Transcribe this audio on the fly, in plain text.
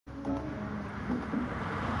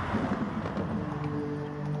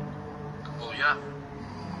Oh yeah.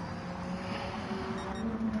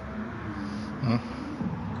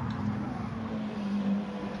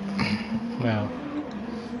 Well.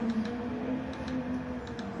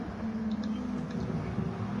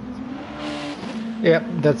 Yeah,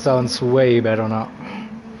 that sounds way better now.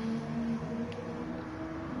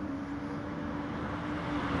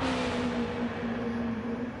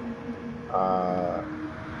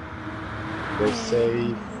 They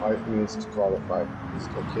say 5 minutes to qualify. Is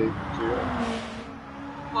it okay to you?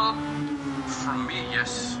 Well, from me,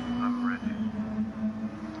 yes, I'm ready.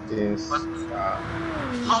 Since, But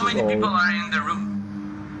how many people are in the room?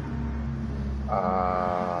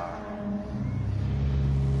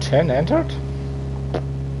 10 entered?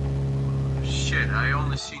 Shit, I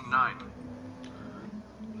only see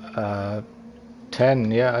 9.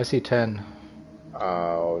 10, yeah, I see 10.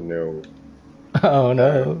 Oh no. Oh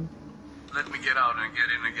no. Let me get out and get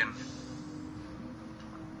in again.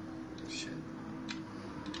 Shit.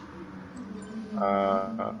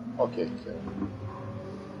 Okay.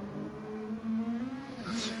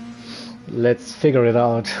 Let's figure it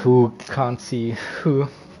out. Who can't see who?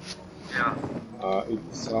 Yeah. It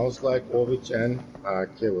sounds like Ovich and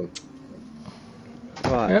Kevin.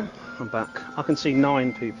 Right, Yeah. I'm back. I can see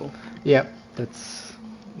 9 people. Yeah, that's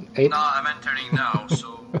 8. No, I'm entering now,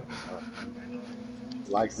 so...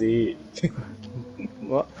 Like the...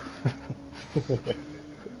 What?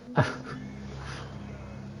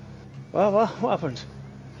 Well, what happened?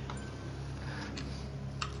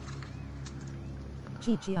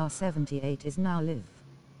 GGR78 is now live.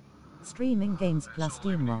 Streaming games plus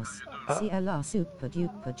DMOS. CLR Super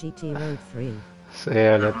Duper GT Road 3. So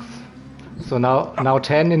yeah, let's... So now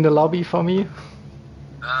 10 in the lobby for me?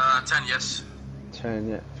 10, yes. 10,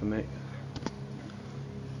 yeah, for me.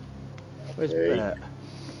 Where's Okay. Bert?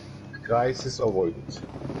 Crisis avoided.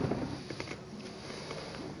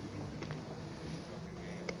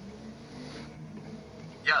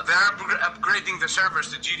 Yeah, they're upgrading the servers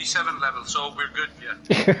to GD7 level, so we're good, yeah.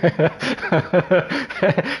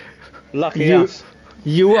 Lucky us.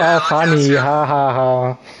 You Yeah, are like funny, us, yeah. ha ha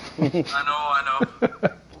ha. I know.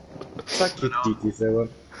 Suck it, GT7.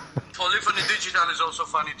 Polyphony Digital is also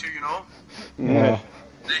funny too, you know? Yeah.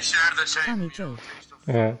 They share the same, Funny you know, joke. taste of...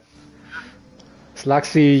 Yeah.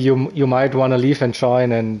 Slugsy, you might want to leave and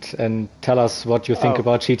join and tell us what you think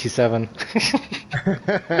about GT7.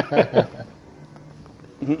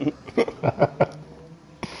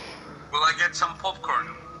 Will I get some popcorn?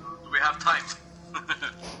 Do we have time?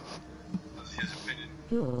 That's his opinion.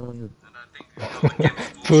 And I think, you know, the game is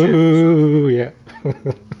bullshit. Boo, yeah.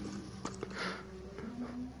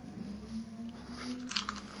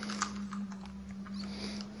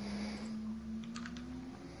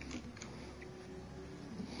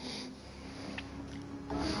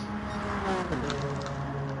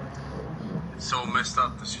 It's so messed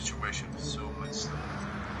up, the situation is so messed up.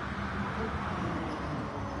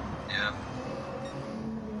 Yeah.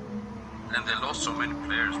 And they lost so many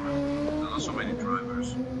players, man. They lost so many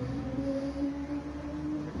drivers.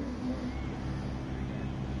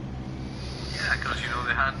 Yeah, because, you know,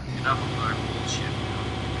 they had enough of their bullshit, you know.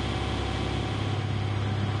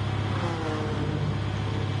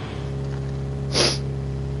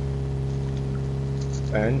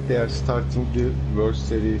 And they are starting the World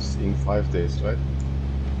Series in 5 days, right?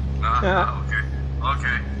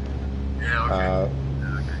 Okay. Yeah, okay.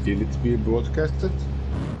 Will it be broadcasted?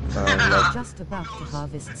 Just about to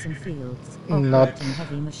harvest some fields. Not Operating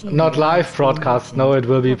heavy machinery not live whilst broadcast, no, watching. it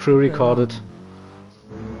will be What could go pre-recorded. wrong?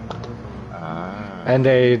 And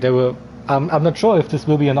they will. I'm not sure if this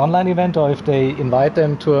will be an online event or if they invite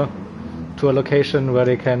them to a location where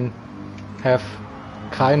they can have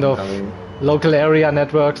kind of local area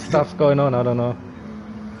network stuff going on. I don't know.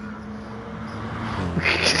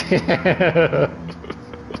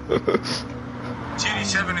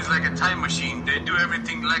 GD7 is like a time machine. They do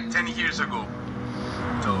everything like 10 years ago.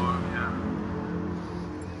 So, yeah.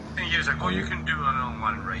 10 years ago, you can do an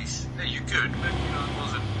one race. Yeah, you could, but, you know, it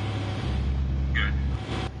wasn't good.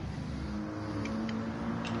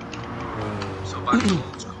 So, back to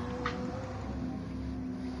old school.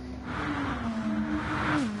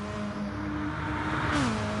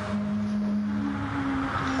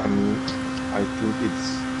 I think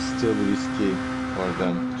it's still risky for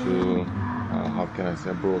them to, how can I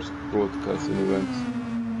say, broadcast an event.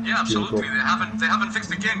 Yeah, absolutely. They haven't fixed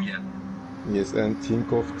the game yet. Yes, and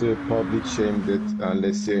think of the public shame that,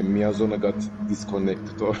 let's say, Miyazona got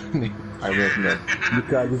disconnected or I don't know.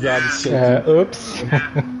 Oops.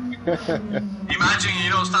 Imagine, you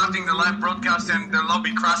know, starting the live broadcast and the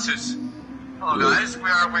lobby crashes. Oh, guys, we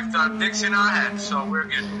are with our dicks in our hands, so we're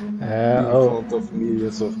good. In oh. front of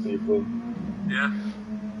millions of people. Yeah.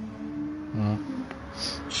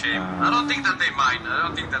 Shame. I don't think that they mind. I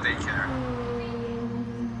don't think that they care.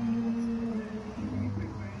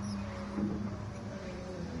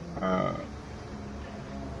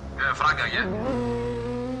 Fraga, yeah?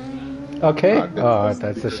 Okay. That Oh, was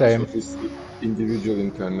that's a because shame. of his individual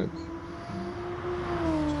internet.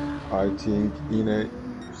 I think in a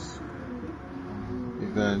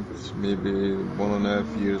event maybe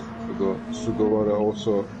 1.5 years ago, Sugawara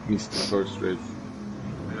also missed the first race.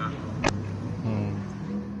 Yeah.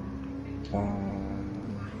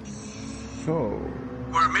 So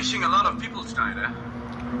We're missing a lot of people tonight, eh?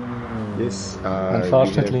 yes,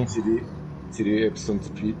 Unfortunately. we have three absent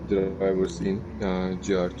drivers in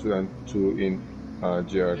GR2 and 2 in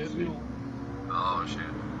GR3. Oh,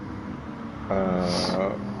 shit.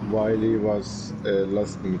 Wiley was a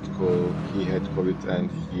last-minute call. He had COVID and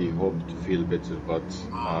he hoped to feel better, but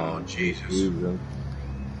Oh, Jesus. reason.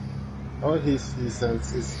 Oh, he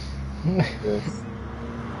sends his yes.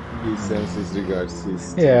 He sends his regards. He's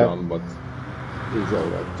still Yeah. down, but he's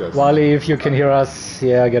alright. Just Wally, if you can hear us,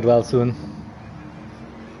 yeah, get well soon.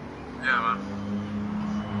 Yeah, man.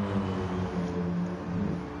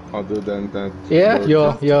 other than that. Yeah, work- you're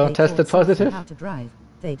After they tested taught someone positive? How to drive,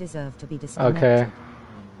 they deserve to be disconnected. Okay.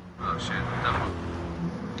 Oh, shit. Definitely.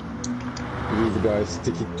 Please guys,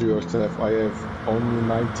 stick it to yourself. I have only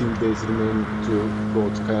 19 days remaining to go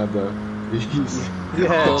to Canada. Please.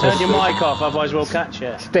 Yeah, turn your mic off, otherwise we'll catch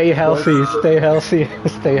you. Stay healthy, stay healthy,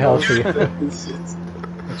 stay healthy. Dude,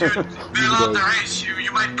 bail out the race.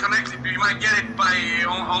 You might connect it. You might get it by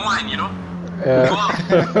online, you know? Go Yeah.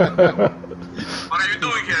 out. What are you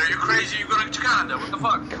doing here? Are you crazy? You're going to Canada. What the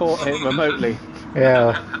fuck? Caught it remotely.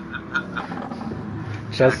 Yeah.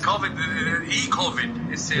 Just COVID, e-COVID.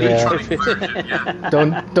 It's the Yeah. electronic version,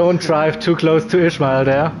 yeah. don't drive too close to Ishmael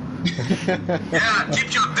there. Yeah,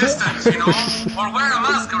 keep your distance, you know? Or wear a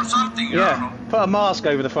mask or something, I don't Yeah, know. put a mask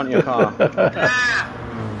over the front of your car. Yeah.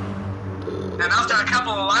 And after a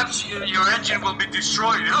couple of laps, your engine will be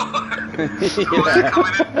destroyed, you know? Air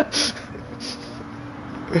coming in.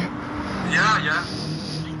 Yeah.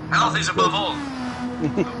 Health is above all.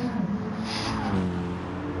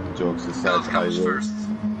 Jokes aside, Health I comes will first.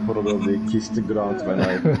 probably kiss the ground when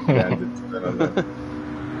I landed to Canada.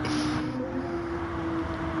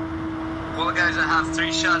 Well, guys, I have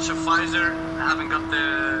 3 shots of Pfizer. I haven't got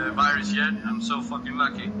the virus yet. I'm so fucking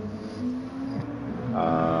lucky.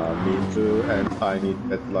 Me too, and I need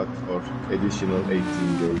that luck for additional 18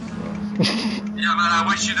 days. Yeah, man, I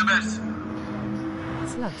wish you the best.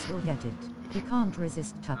 Slugs will get it. You can't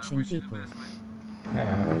resist touching Wish you the people. best,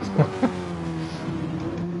 man.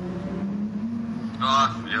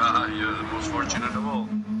 Yeah, you're the most fortunate of all.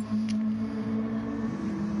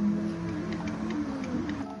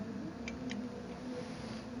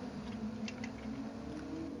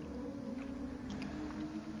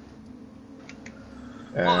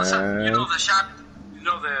 Well, you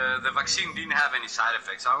know, the vaccine didn't have any side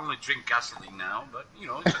effects. I only drink gasoline now, but you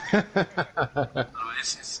know, it's okay.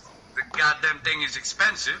 It's the goddamn thing is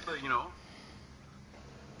expensive, but you know,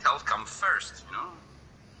 health comes first. You know,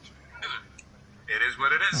 it is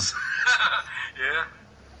what it is. Yeah.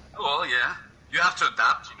 Well, yeah. You have to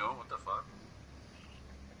adapt. You know what the fuck.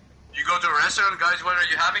 You go to a restaurant, guys. What are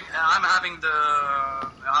you having? I'm having the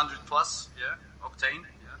 100 plus. Yeah, octane.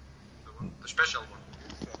 Yeah, the special one.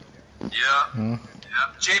 Yeah. Yeah.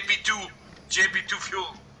 JP2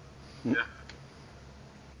 fuel. Yeah.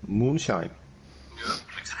 Moonshine. Yeah.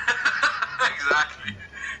 Exactly.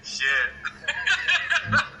 Shit.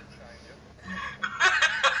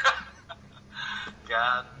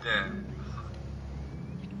 God damn.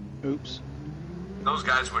 Oops. Those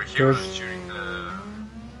guys were heroes during the.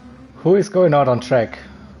 Who is going out on track?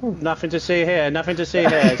 Nothing to see here, nothing to see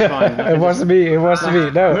here, it's fine. It was me,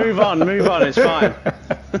 no. Move on, it's fine.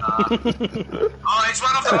 Oh, it's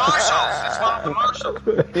one of the marshals.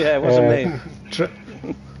 Yeah, it wasn't me.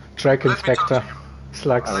 Track Let me inspector. talk to him.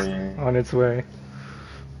 Slugs on its way.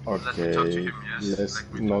 Let me talk to Okay, him, yes. let's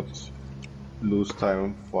Let me not lose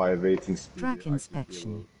time while waiting. Track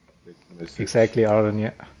inspection. Exactly, Aaron,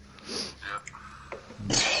 yeah.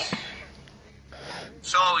 Yeah.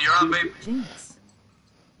 So, you're on, babe. Jinx.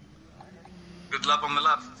 Good luck on the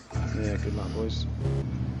lap. Yeah, good luck, boys.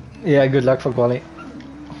 Yeah, good luck for quali.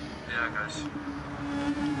 Yeah, guys.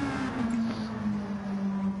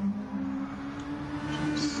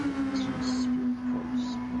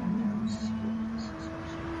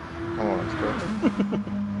 Come on, let's go.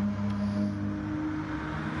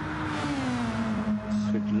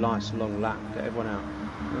 Good, nice long lap, get everyone out.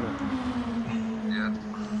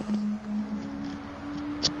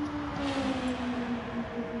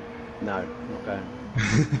 No, not going.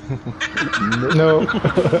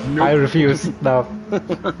 No, I refuse. No.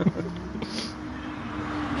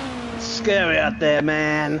 It's scary out there,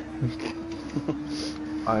 man.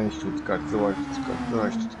 Ein Stuttgart, zwei Stuttgart, drei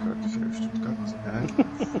Stuttgart, vier Stuttgart, and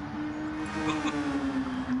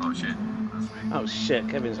Oh shit. That's me. Oh shit,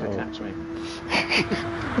 Kevin's gonna catch me.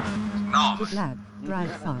 No, Good lag.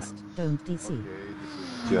 Drive fast. Don't DC.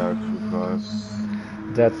 GR2 cars.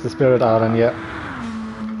 That's the spirit, Alan, yeah.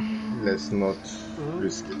 Let's not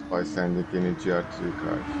risk it by sending any GR2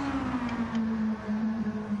 cars.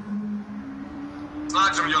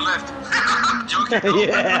 Slides from your left. Joking. No.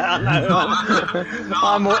 Yeah, I know.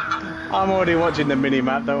 I'm already watching the mini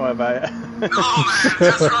map. Don't worry about it. No, man.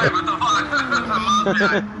 Just right. What the fuck? I'm out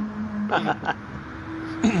behind.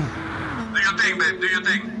 Do your thing, babe. Do your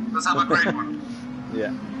thing. Let's have a great one.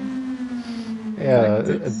 Yeah. Yeah,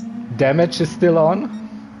 damage is still on.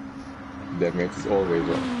 Damage is always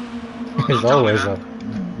on. It's always on.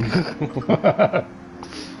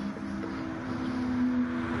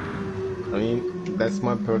 I mean, that's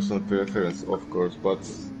my personal preference, of course, but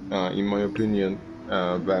in my opinion,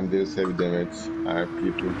 when there's heavy damage,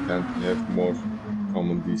 people tend to have more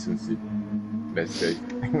common decency, let's say,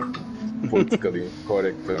 politically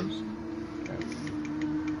correct terms.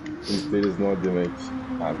 If there is no damage,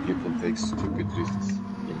 people take stupid risks.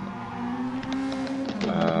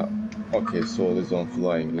 Okay, Soul is on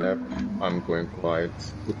flying lap. I'm going quiet.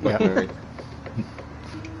 Goodbye, Yeah. mate.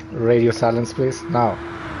 Radio silence, please. Now.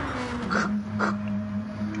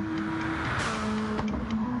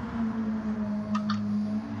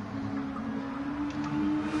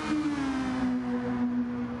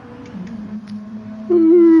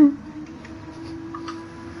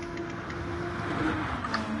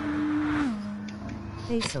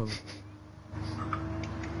 Hey Soul.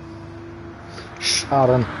 Shh,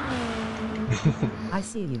 Aaron. I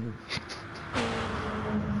see you.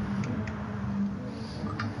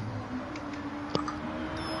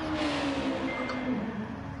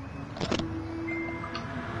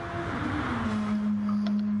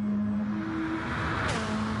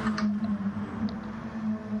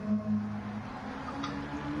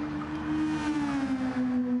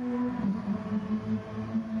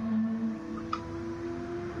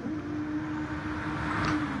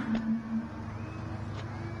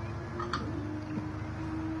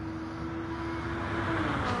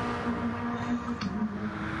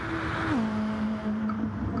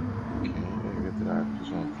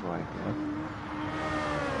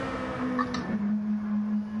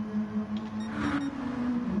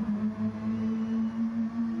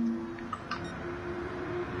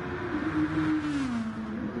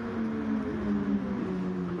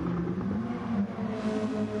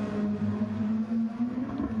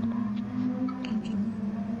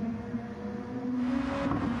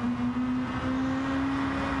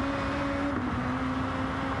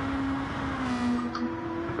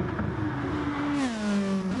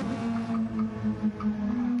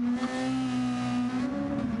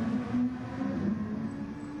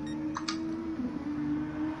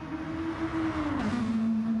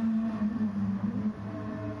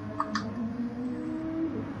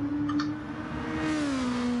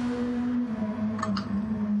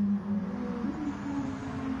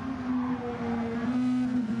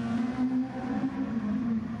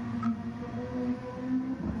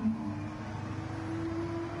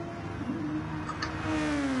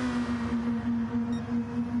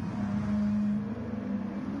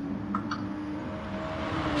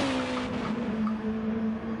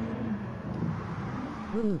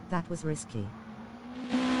 Ooh, that was risky.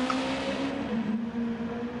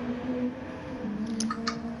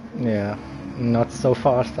 Yeah, not so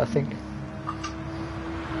fast, I think.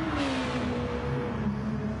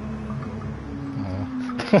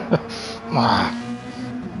 Ah.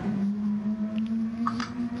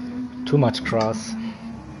 Too much grass.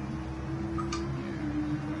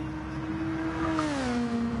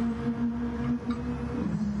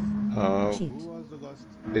 Cheat. Who was the last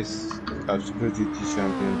Super GT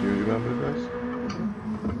champion? Do you remember, guys?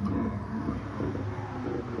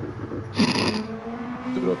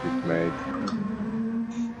 Drop it, mate.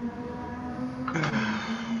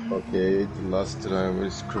 Okay, the last driver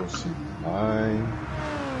is crossing the line.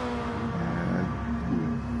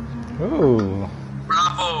 Ooh,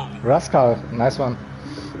 Bravo. Rascal, nice one.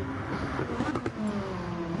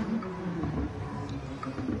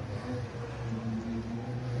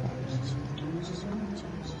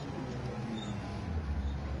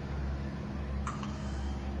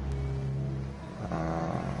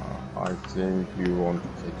 I think you won't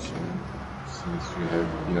catch him since you have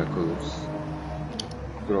binoculars.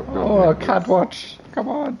 Drop your Oh, I binoculars. can't watch. Come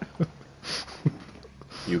on.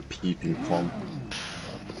 You peeping Tom.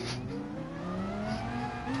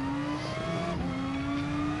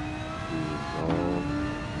 So,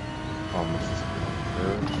 how much is it?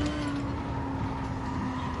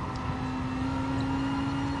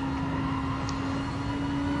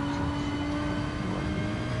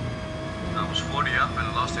 I was 40 up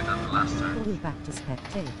and lost it at the last turn. Pull back to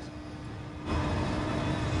spectate.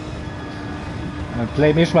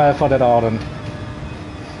 Blame Ishmael for that, Arden.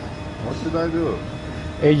 What did I do?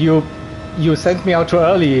 You sent me out too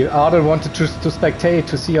early. Arden wanted to spectate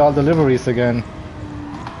to see all the liveries again.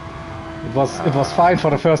 It was fine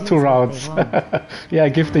for the first 2 rounds. Yeah,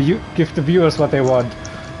 give the viewers what they want.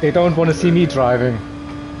 They don't want to see me driving.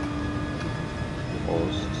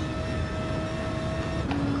 Post.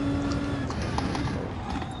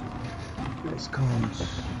 This comes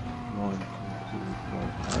 1, 2, 3, 4,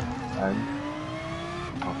 5, and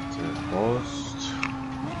after post,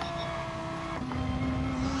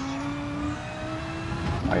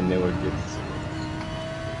 I never get it.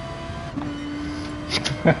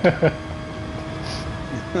 I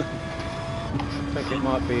think it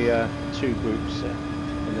might be 2 groups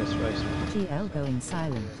in this race. GL going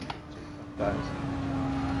silent. Guys.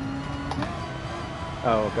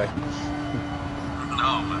 Oh, okay.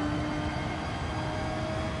 No, man.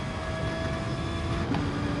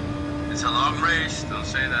 It's a long race, don't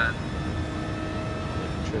say that.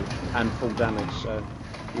 True. And full damage, so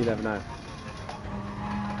you never know.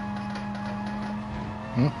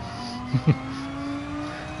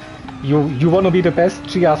 You want to be the best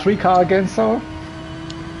GR3 car again, so?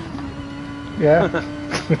 Yeah.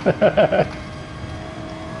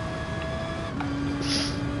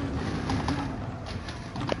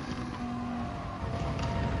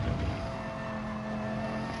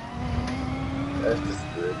 That is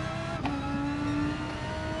good.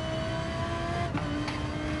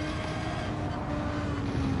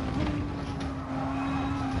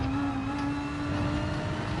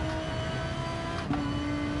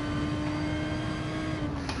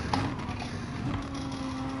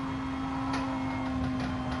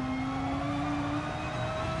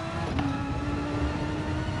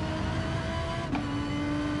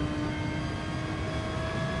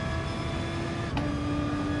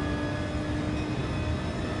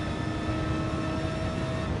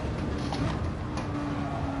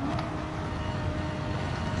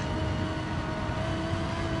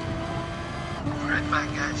 Right back,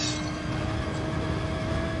 guys.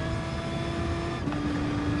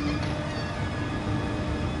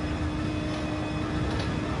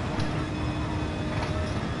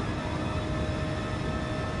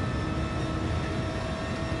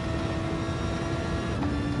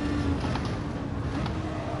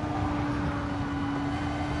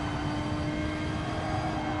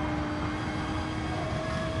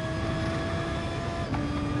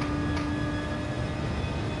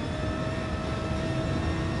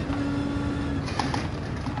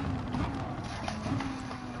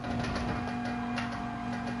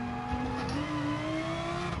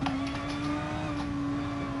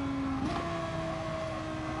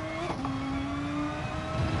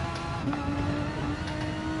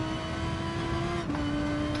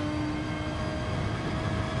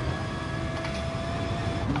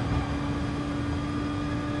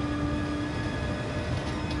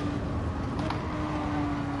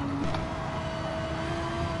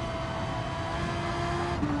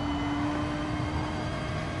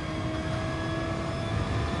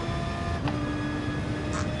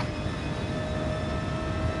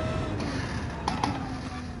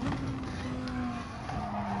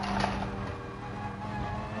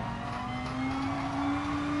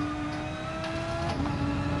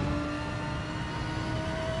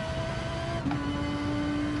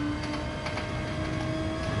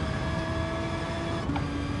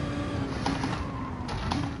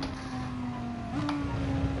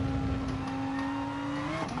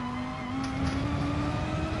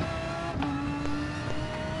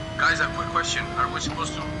 Guys, a quick question. Are we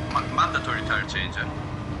supposed to mandatory tire change it?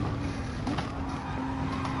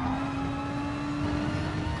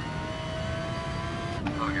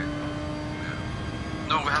 Okay.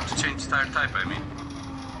 No, we have to change tire type, I mean.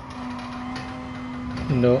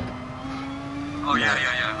 No. Oh, yeah.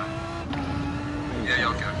 Yeah,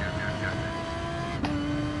 okay.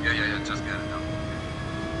 Yeah, just get it now.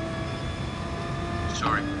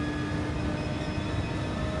 Sorry.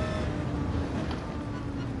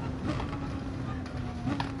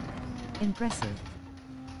 Impressive.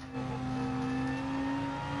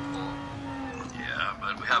 Yeah,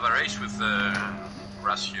 but we have a race with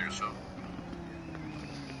Russ here, so.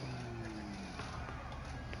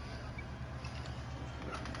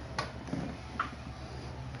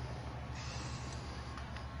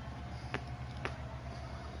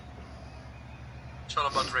 It's all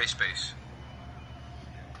about race pace.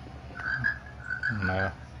 No.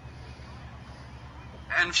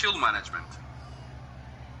 And fuel management.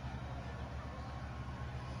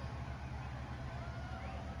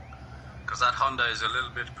 Because that Honda is a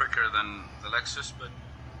little bit quicker than the Lexus, but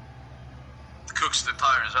it cooks the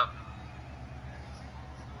tires up.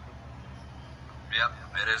 Yep,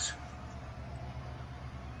 it is.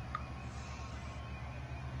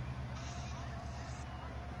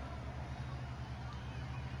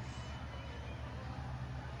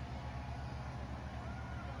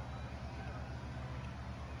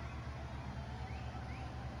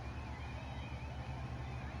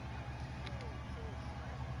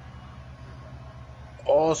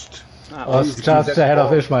 Ost. Was just ahead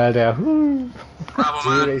of Ishmael there. Woo. Bravo,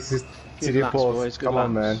 Three man. races, three laps, poles. boys, good Come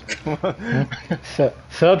on, man. laps. Come on.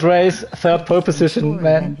 Third race, third pole position, Then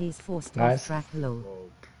man. he's forced Nice. off track low.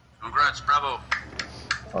 Congrats, bravo.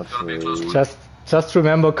 It's gonna be a close one. Just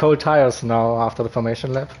remember cold tires now after the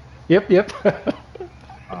formation lap. Yep.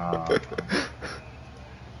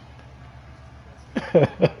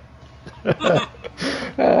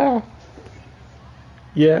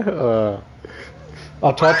 Yeah.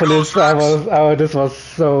 Autopolis, I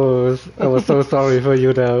was so sorry for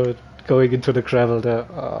you there going into the gravel there.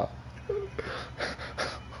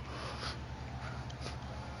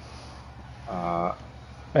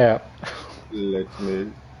 Yeah. Let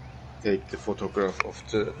me take the photograph of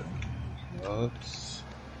the nuts.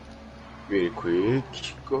 Very quick.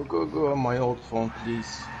 Go on my old phone,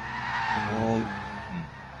 please.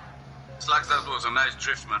 Slacks, that was a nice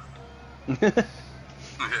drift, man.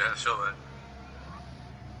 Yeah, sure, man.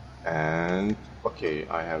 And okay,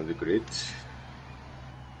 I have the grid.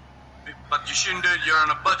 But you shouldn't do it, you're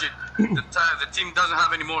on a budget. The team doesn't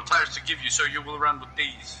have any more tires to give you, so you will run with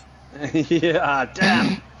these. Yeah,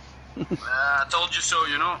 damn. I told you so,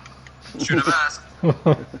 you know. Should have asked.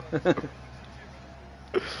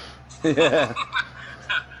 Yeah.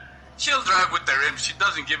 She'll drive with the rims, she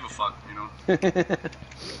doesn't give a fuck, you know.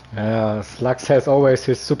 Yeah, Slugs has always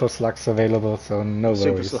his super slugs available, so no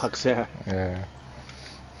Super worries. slugs, yeah. Yeah.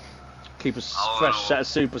 Keep a fresh set of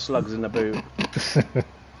super slugs in the boot.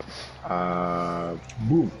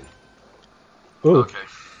 Boom. Ooh, Okay.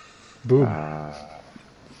 boom.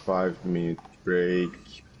 5-minute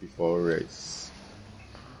break before race.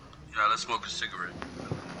 Yeah, let's smoke a cigarette.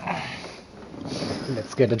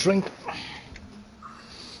 Let's get a drink.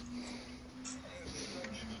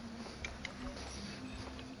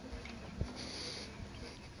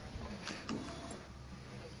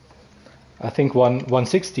 I think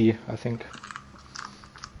 160, I think.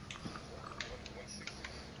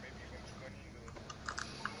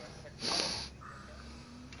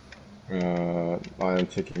 I am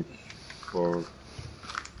checking for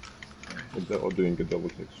or doing a double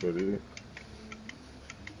check, sorry.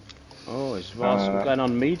 Oh, it's Ross going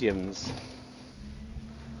on mediums.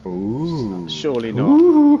 Ooh. Surely not.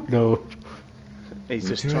 Ooh, no. He's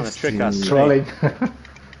just trying to trick us. Trolling.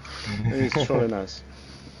 He's trolling us.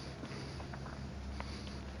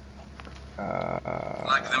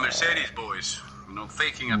 Like the Mercedes boys, you know,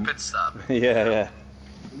 faking a pit stop. Yeah.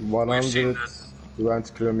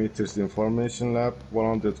 120 kilometers information lap,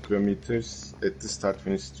 100 kilometers at the start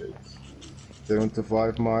finish straight.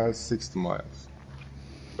 75 miles, 60 miles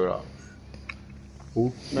per hour.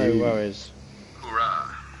 Okay. No worries.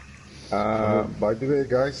 Hoorah. By the way,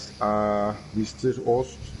 guys, Mr.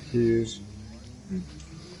 Ost here.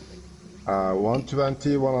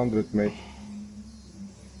 120, 100, mate.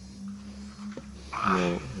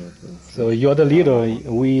 No. So you're the leader,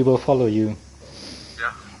 we will follow you.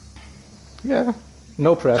 Yeah. Yeah,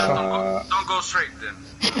 no pressure. Don't go straight then.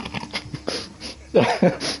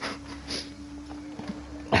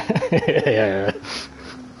 Yeah.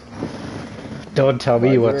 Don't tell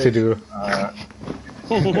me what to do.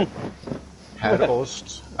 Herr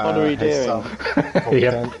Ost What are we has doing? some top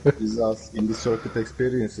Yep. 10 results in the circuit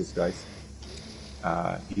experiences, guys.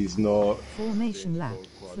 He's no Formation lap,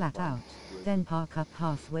 flat out. Then park up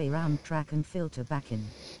halfway round track and filter back in.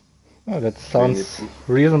 Oh, that sounds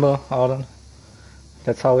reasonable, Arden.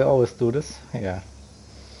 That's how we always do this. Yeah.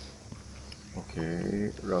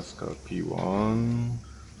 okay. Rascal P1.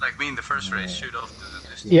 Like me in the first race, shoot off the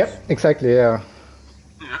distance. Yep, exactly, yeah.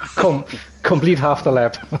 Yeah. Complete half the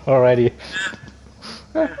lap already.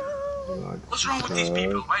 What's wrong with these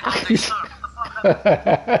people? Why don't they start? What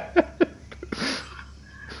the fuck?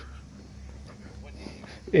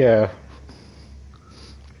 Yeah.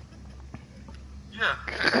 Yeah.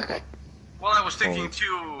 Well, I was thinking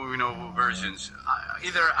two, versions.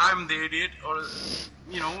 Either I'm the idiot, or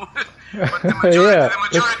but the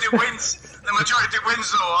majority wins. The majority wins,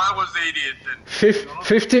 so I was the idiot. And,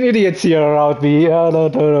 15 idiots here around me. I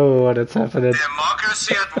don't know what is happening.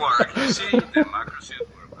 Democracy at work. You see, democracy at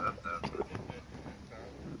work.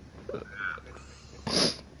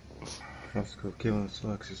 Roscoe killing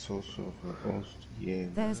slugs is also for host. Yeah.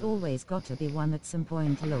 There's always got to be one at some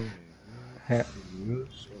point low. Yeah.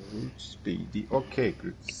 Speedy. Okay,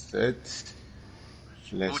 good. Set.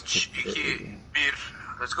 Let's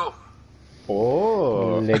go.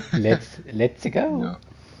 Oh. Let's go. Yeah.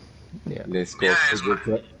 Yeah. Let's go Let's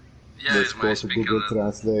go to Google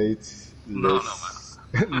Translate. No,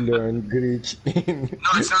 man. Learn Greek. No,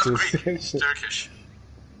 it's not Greek. It's Turkish.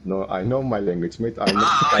 No, I know my language, mate. I know.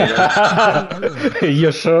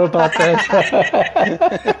 You sure about that?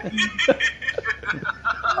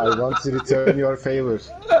 I want to return your favor.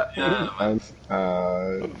 Yeah, man.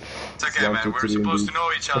 And it's okay, man. We're supposed to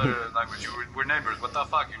know each other language. We're neighbors. What the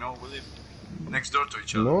fuck, We live next door to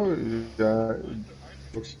each other. No,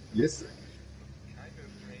 yes.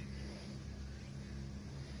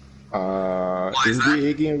 In the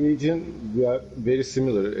Aegean region, we are very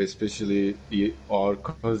similar, especially our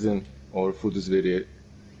cousin, our food is very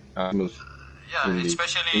similar. Yeah,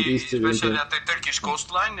 especially at the Turkish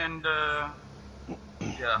coastline, and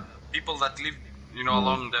people that live,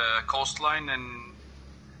 along the coastline, and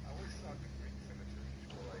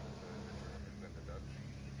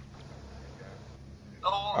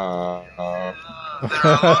there are a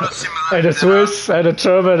lot of similarities. And a Swiss, and a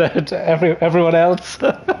German, and everyone else.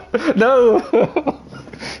 No!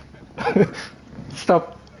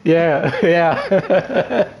 Stop. Yeah.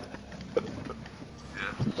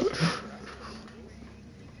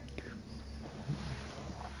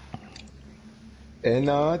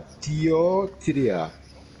 Enatiotria.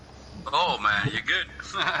 Oh man, you're good.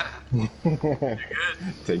 You're good.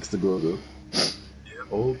 Thanks to Google.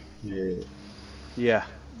 Yep. Okay. Yeah.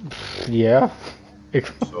 Yeah.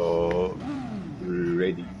 So,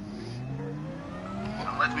 ready.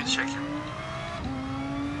 Let me check him.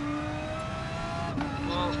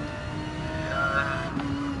 Well,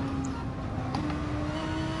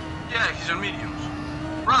 yeah, he's on mediums.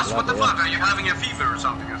 Ross, what the fuck? Are you having a fever or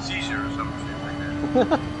something? A seizure or something like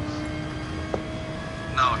that?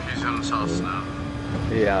 No, he's on sauce now.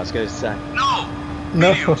 Yeah, I was going to say. No!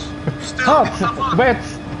 No. Mediums. Still, what the fuck?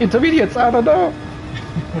 Wets, intermediates, I don't know.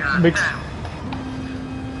 God Mixed. damn.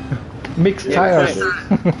 Mixed tires.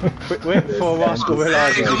 Wait before Roscoe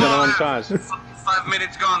realises he's on tires. 5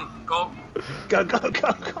 minutes gone. Go. Go. Go.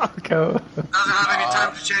 Doesn't have any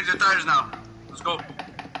time to change the tires now. Let's go.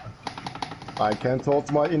 I can't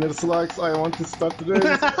hold my inner slugs. I want to start the race.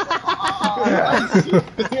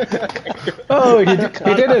 Oh, he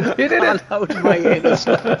did it. He did it. Hold my inner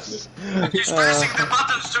slugs. He's pressing the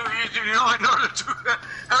buttons in order to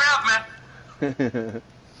hurry up, man.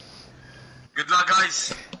 Good luck,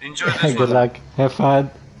 guys. Enjoy this one. Good luck. Have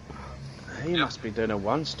fun. He must be doing a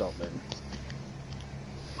one-stop then.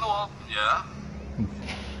 Well, yeah.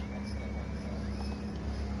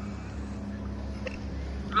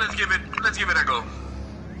 Let's give it a go.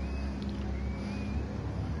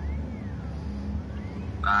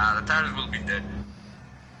 The tires will be dead.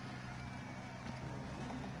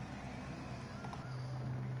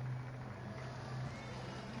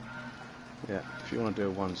 Yeah, if you want to do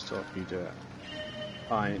a one-stop, you do it.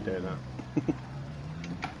 I ain't doing that.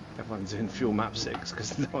 Everyone's in fuel map 6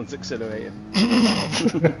 because no one's accelerating.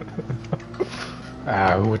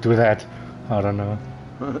 Who would do that? I don't know.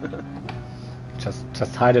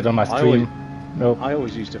 Just hide it on my stream. Nope. I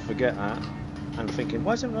always used to forget that and thinking,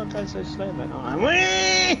 why is everyone going so slow? Then I'm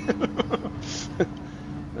I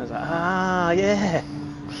was like, yeah.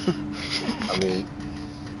 I mean,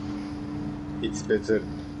 it's better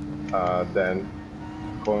than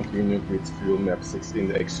continuing with fuel map 6 in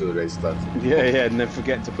the actual race start. Yeah, and then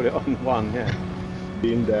forget to put it on 1, yeah.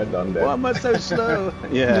 Been there, done that. Why am I so slow?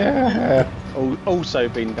 Yeah. Also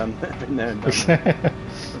been there and done that.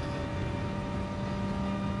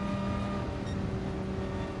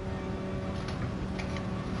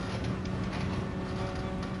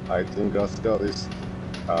 I think Rascal is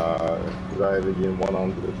driving in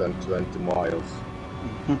 120 miles.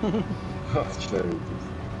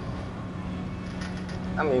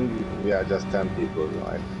 I mean, we are just 10 people,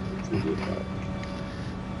 right? It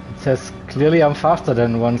says clearly I'm faster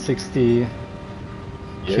than 160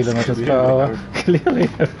 kilometers per hour. Clearly.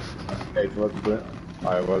 I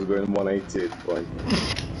was going 188 point.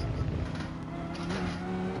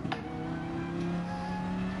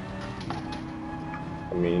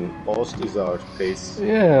 I mean, Post is our pace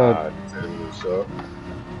Yeah. determiner, so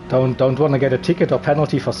Don't want to get a ticket or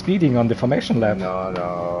penalty for speeding on the formation lap. no.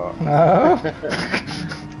 No.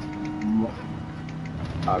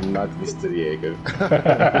 I'm not Mr. Jaeger.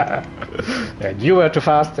 And you were too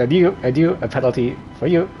fast, and you, a penalty for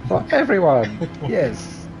you, for everyone.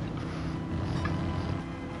 Yes.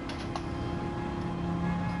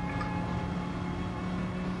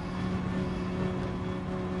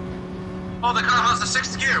 Oh, the car has the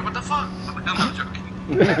 6th gear. What the fuck? I'm not joking.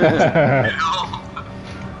 No.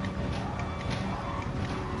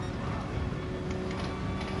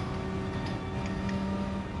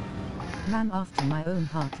 Man after my own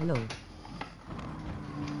heart, lol.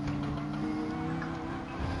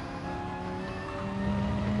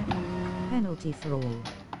 Penalty for all.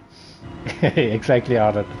 Exactly,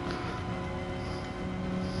 Arden.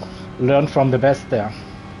 Learn from the best there.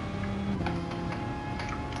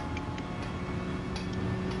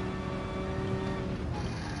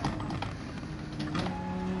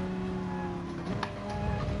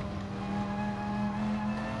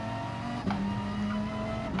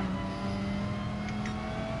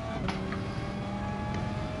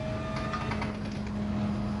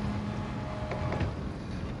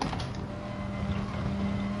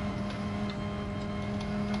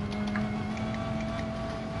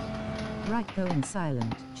 Right going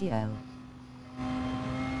silent, GL.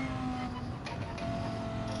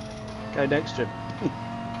 Go next to him.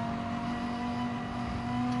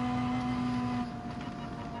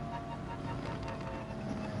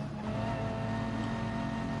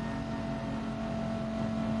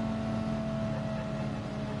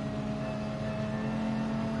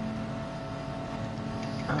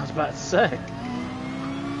 I was about to say.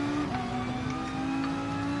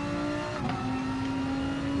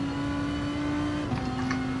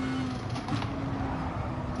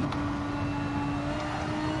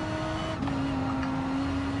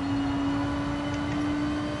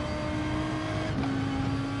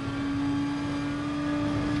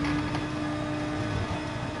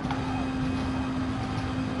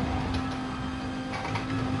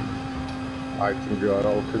 I think we are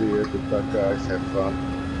all clear. Good luck, guys. Have fun.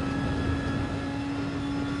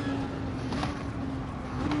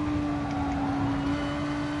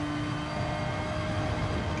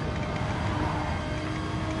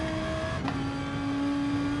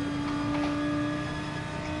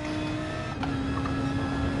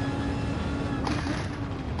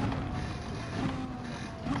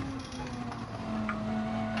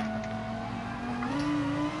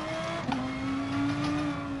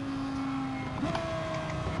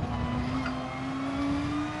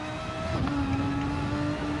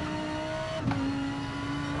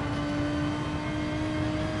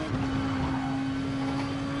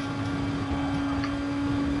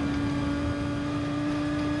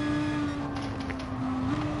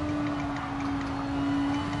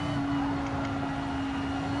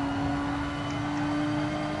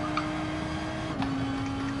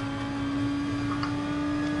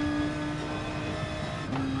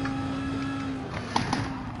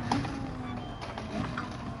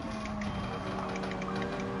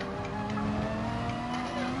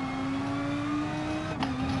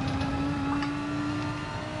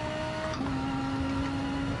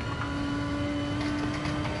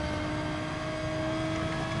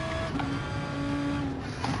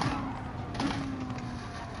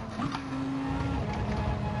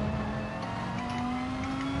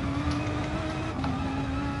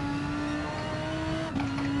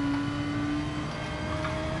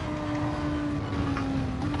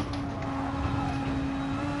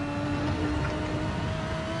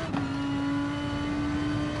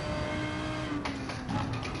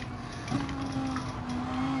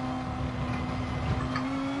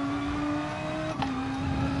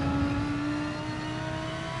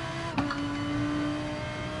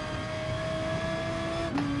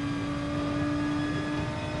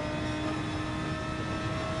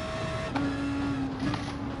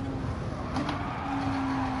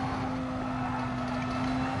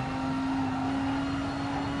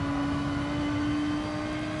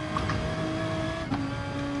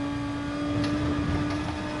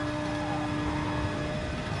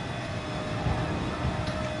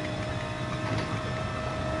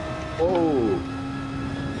 Oh,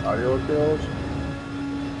 are you okay?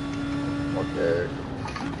 Okay.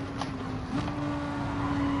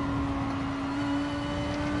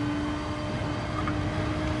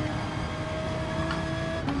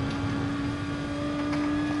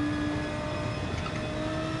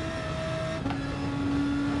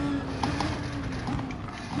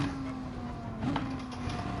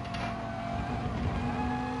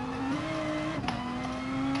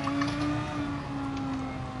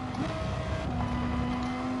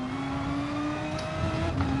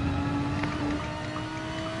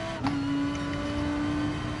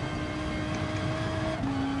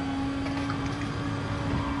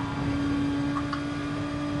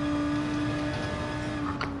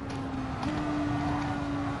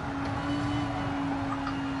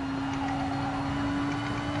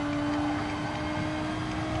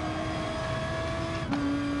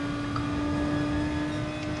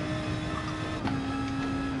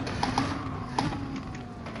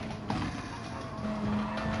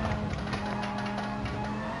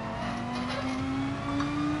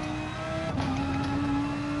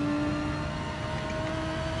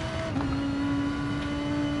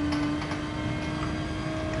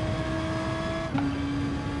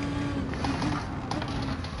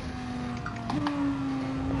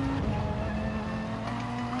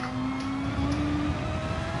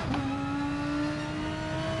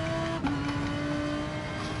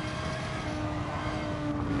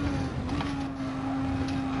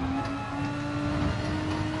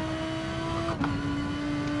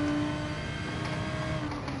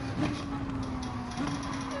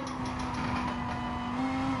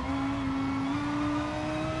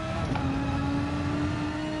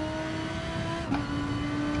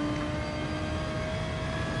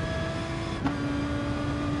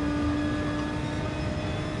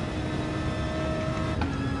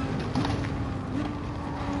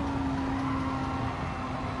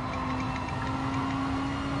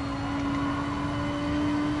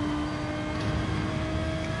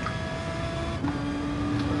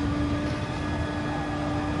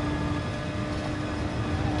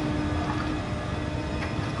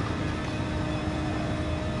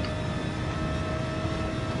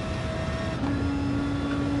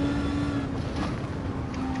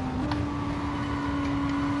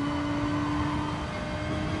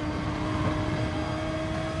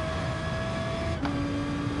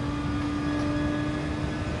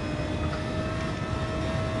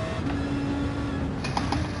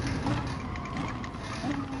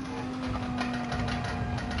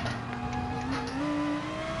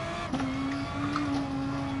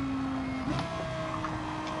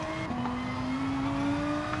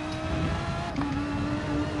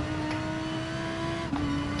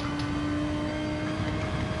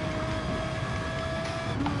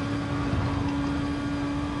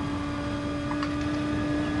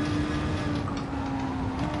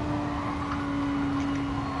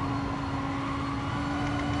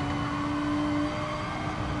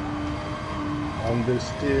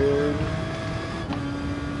 Understood.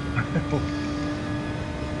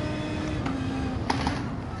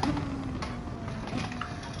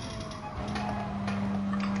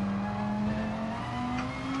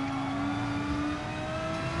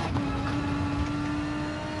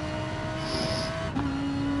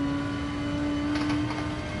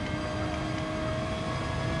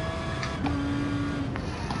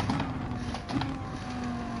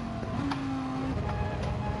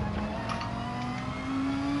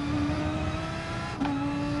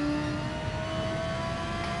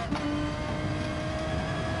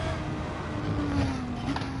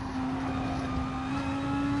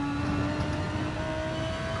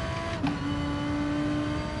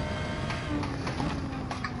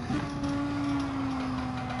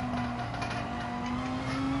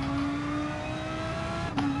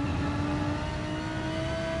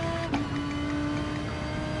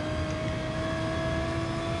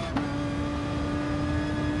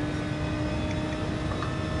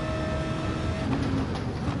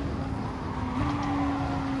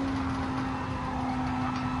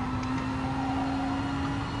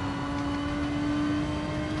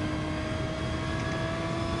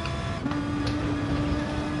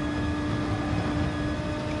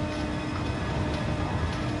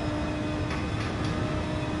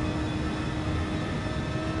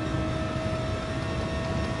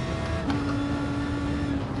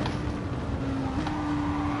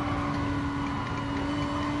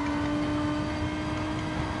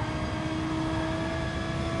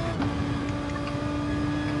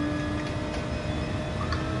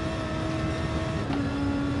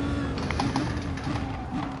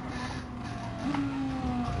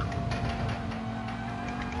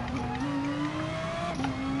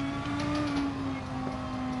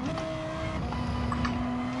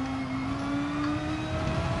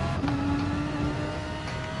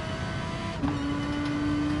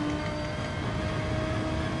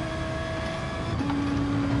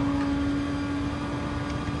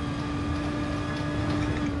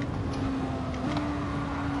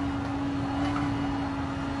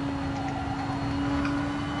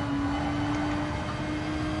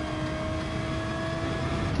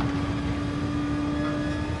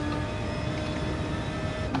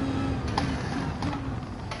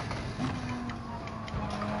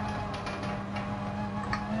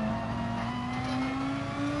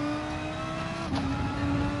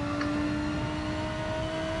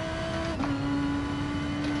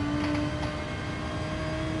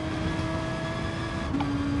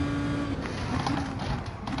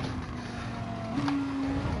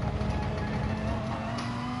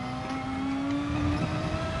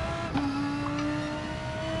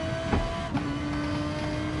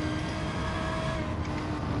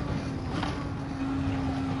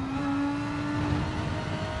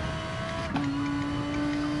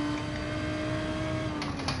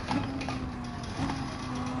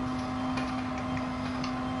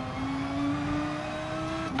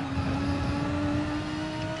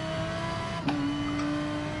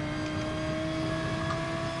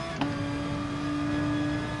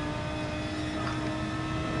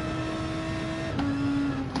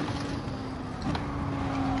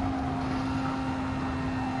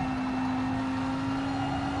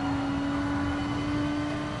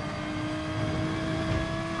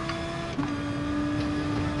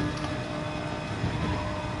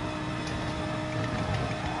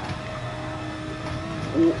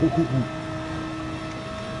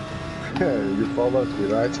 You followed me,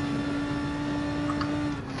 right?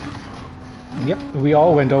 Yep, we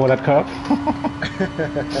all went over that curb.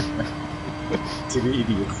 Silly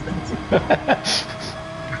idiots.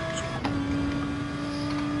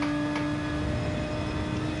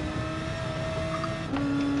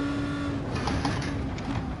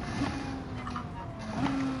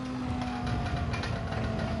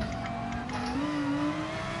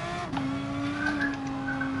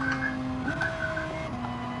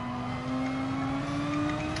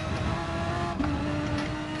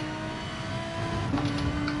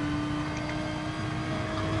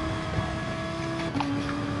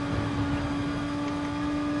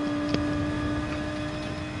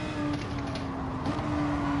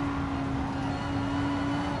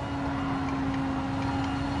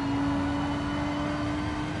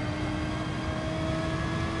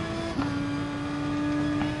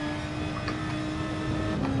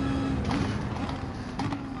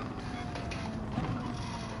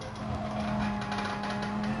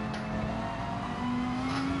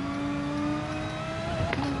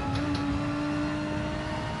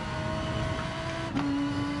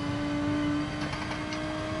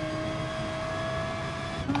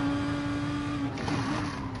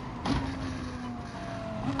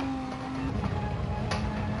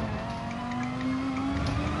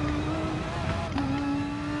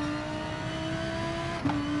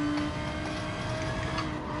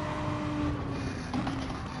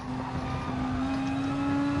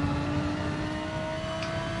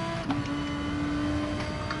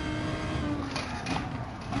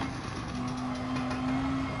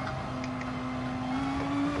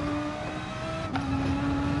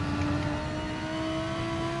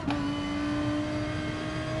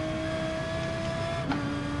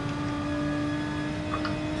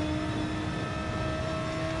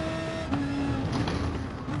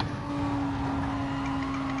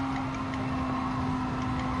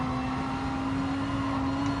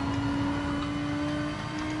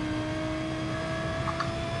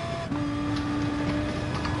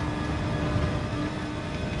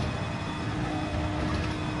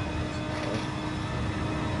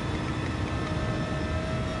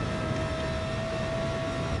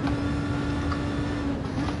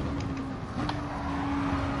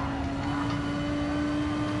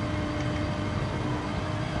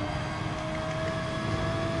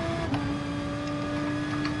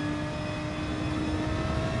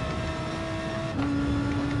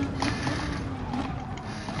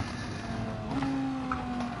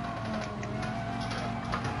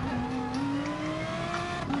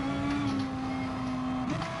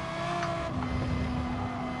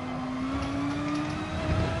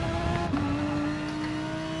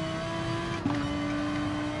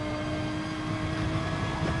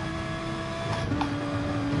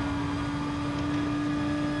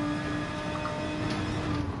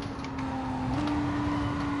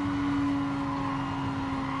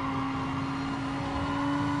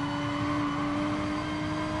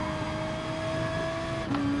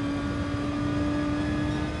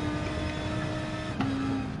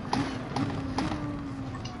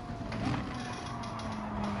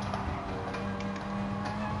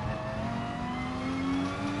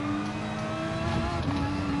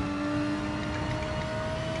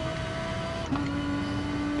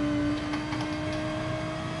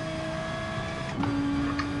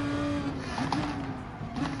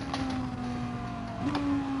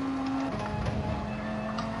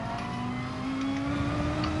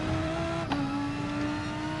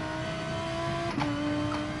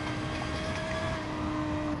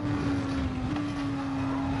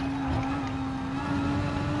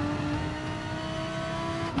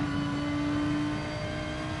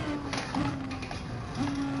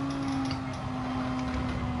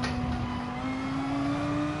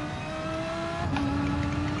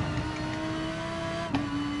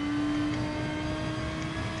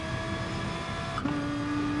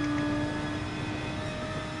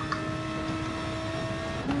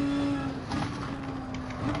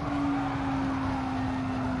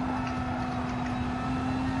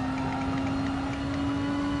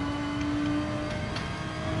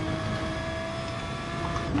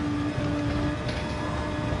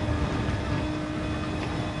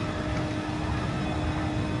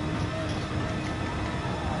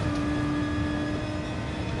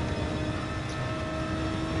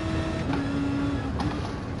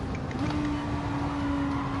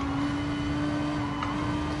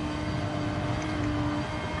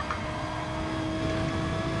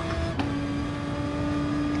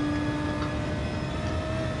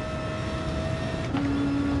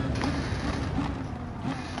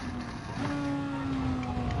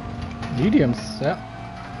 Mediums, yeah.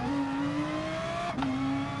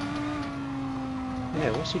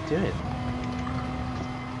 Yeah, what's he doing?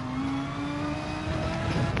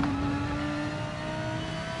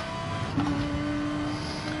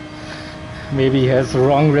 Maybe he has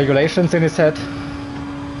wrong regulations in his head.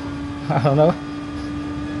 I don't know.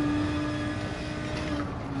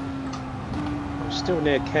 I'm still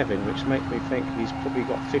near Kevin, which makes me think he's probably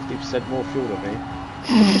got 50% more fuel than me.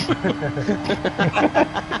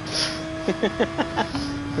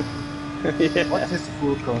 Yeah. What is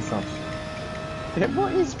fuel consumption? Yeah,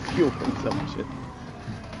 what is fuel consumption?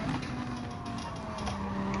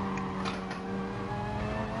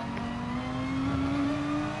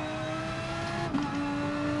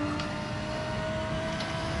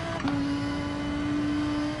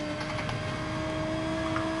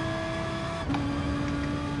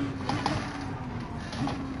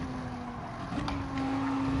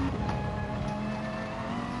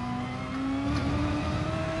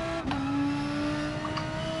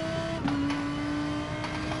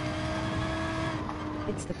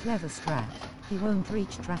 It's the clever strat. He won't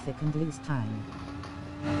reach traffic and lose time.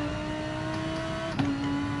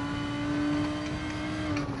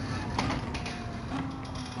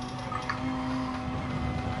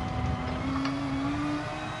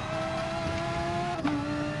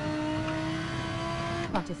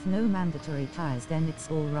 But if no mandatory tires, then it's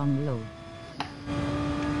all wrong, lol.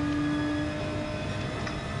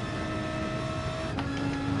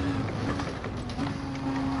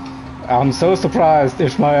 I'm so surprised,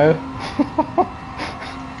 Ishmael.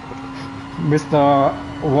 Mr.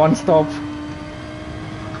 One Stop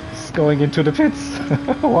is going into the pits.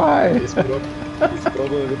 Why? It's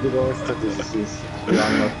probably the wrong strategy since we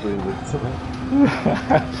are not doing it.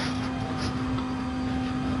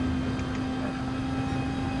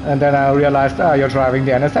 And then I realized, you're driving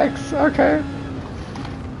the NSX. Okay.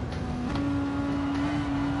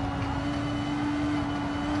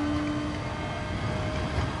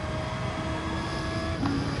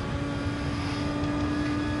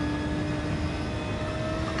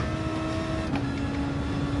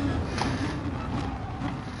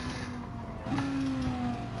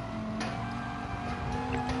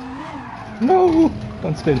 No,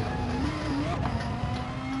 don't spin.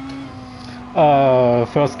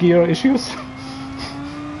 First gear issues.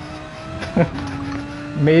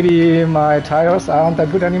 Maybe my tires aren't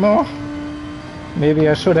that good anymore. Maybe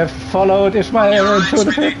I should have followed Ishmael into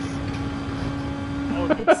the pits.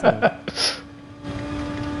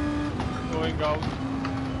 Going out.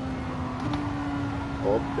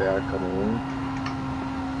 Oh, they are coming in.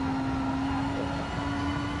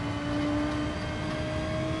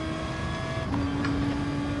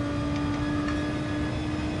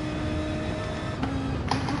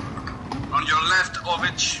 On your left,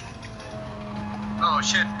 Ovich. Oh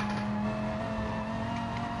shit.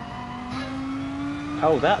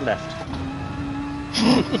 Oh, that left.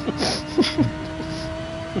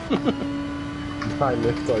 My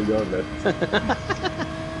left or your left?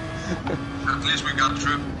 At least we got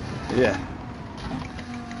through. Yeah.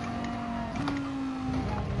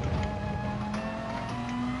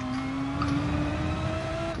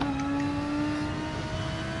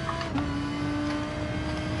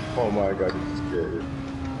 Oh my god, it's scary.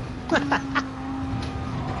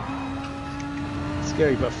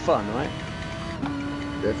 Scary but fun, right?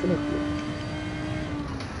 Definitely.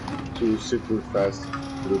 Two super fast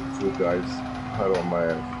group 2 guys are on my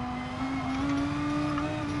ass.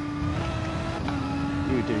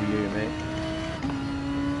 You do you, mate.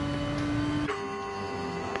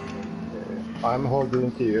 I'm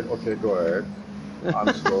holding here. Okay, go ahead.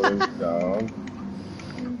 I'm slowing down.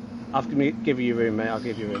 I'll give you room, mate. I'll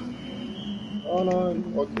give you room. Oh no,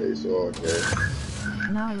 okay, so okay.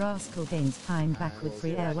 Now Rascal gains time back with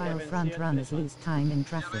free air while front runners lose time in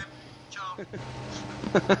traffic.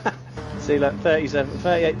 See, like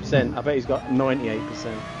 38%. I bet he's got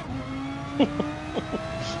 98%.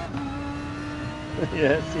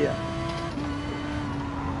 Yeah, see ya.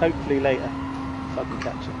 Hopefully later, if I can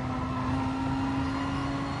catch him.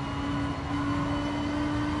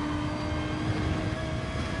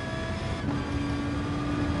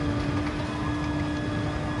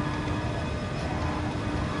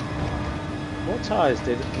 What tyres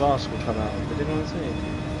did Rascal come out of? Did anyone see?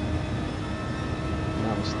 No,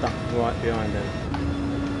 I'm stuck right behind him.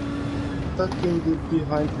 Stuck in the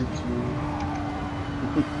behind the tree.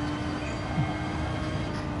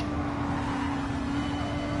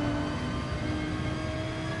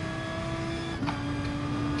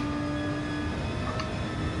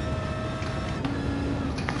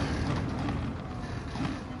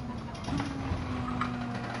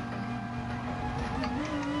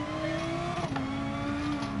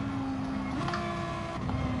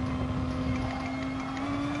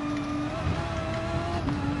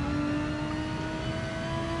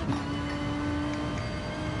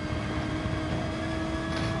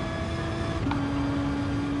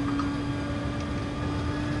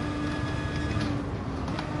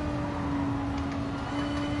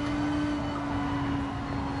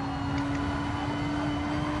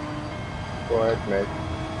 Go ahead, mate.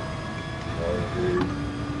 Okay.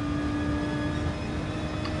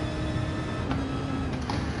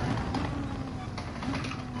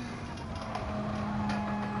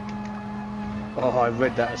 Oh, I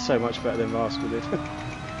read that so much better than Rascal did.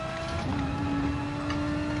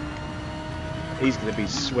 He's going to be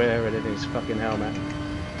swearing in his fucking helmet.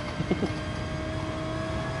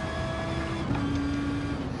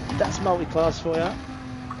 That's multi-class for you.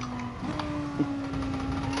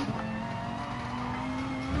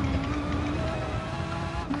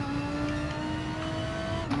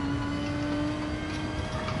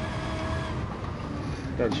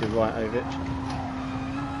 Go to your right, Ovich.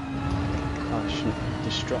 I shouldn't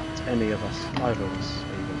distract any of us, either of us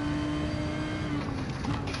even.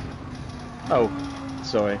 Oh,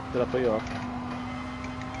 sorry, did I put you off?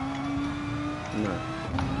 No.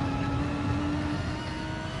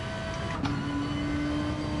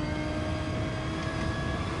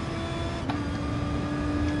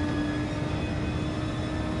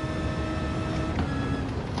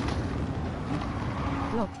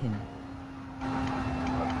 Block him.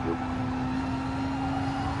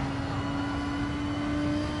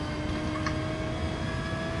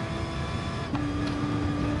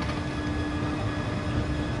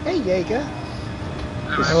 Hey Jaeger!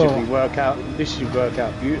 This should work out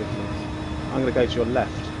beautifully. I'm going to go to your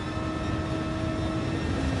left.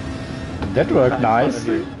 That worked nice.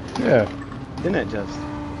 Yeah. Didn't it just?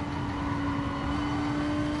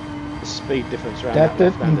 The speed difference around That that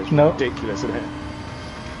left-hand is no. ridiculous, isn't it?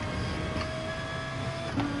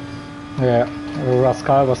 Yeah,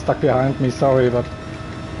 Rascal was stuck behind me, sorry, but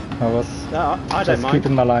I was No, I don't just mind.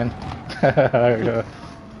 keeping my line. Yeah.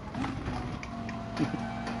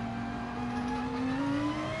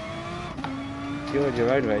 You're at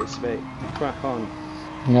your own race, mate. Crack on.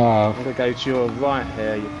 No. I'm going to go to your right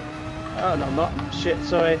here. Oh, no, I'm not. Shit,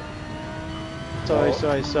 sorry. Sorry. I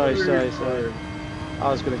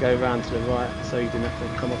was going to go round to the right so you didn't have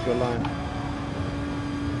to come off your line.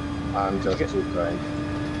 I'm just too kind.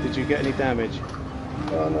 Did you get any damage?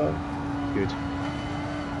 Oh no. Good.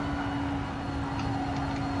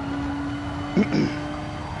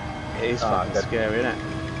 It is fucking scary, isn't it?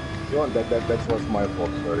 No, that was my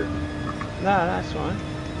fault, sorry. No, that's fine.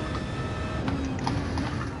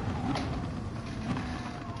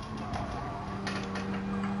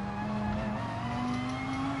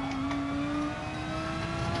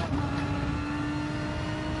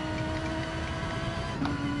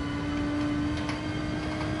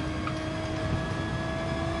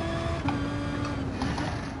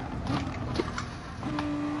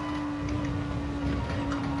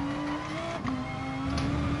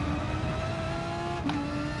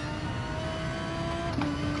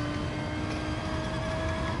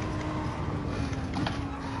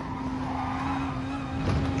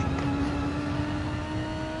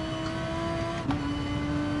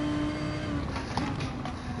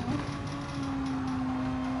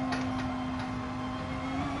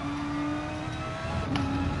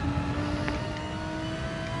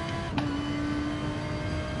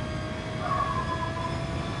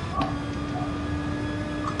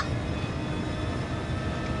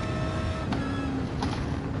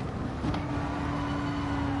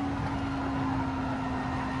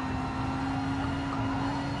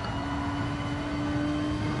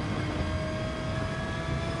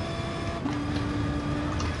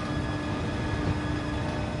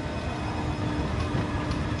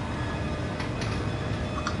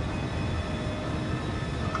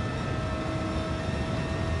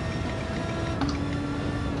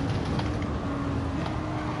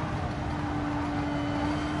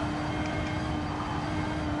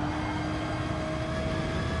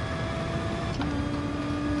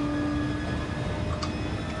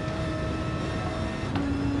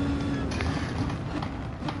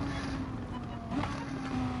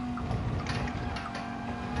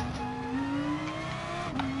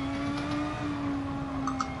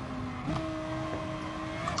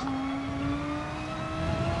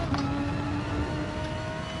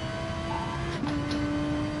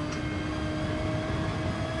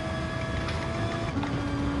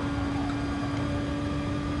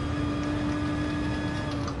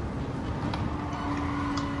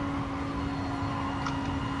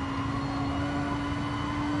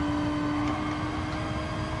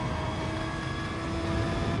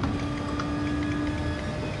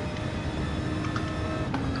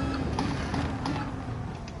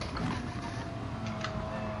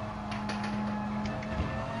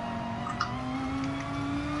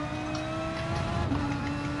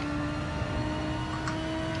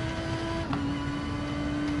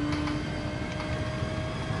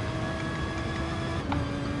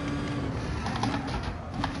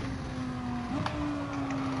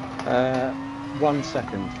 1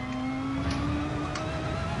 second.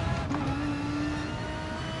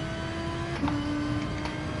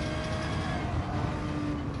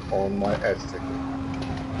 On my Aztec.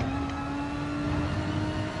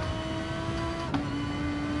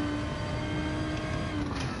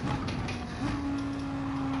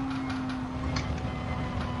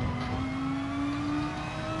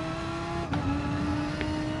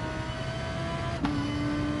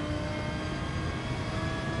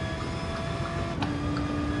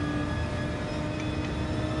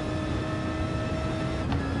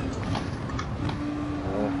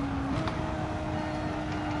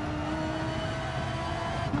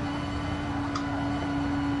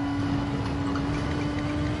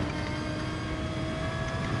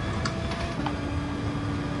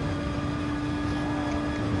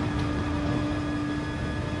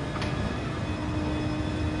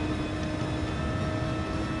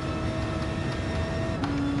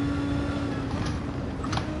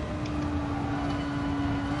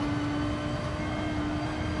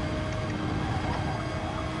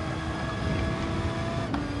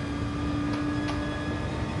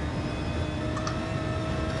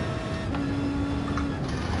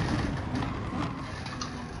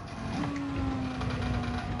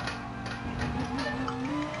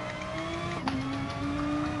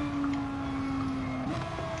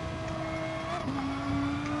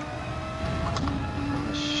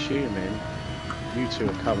 Assuming you two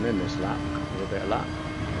are coming in this lap with a bit of lap.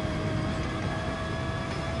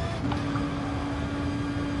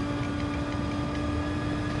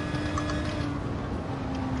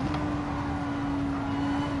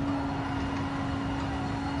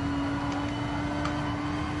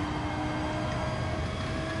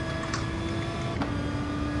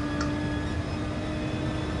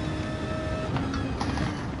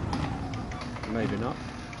 Maybe not.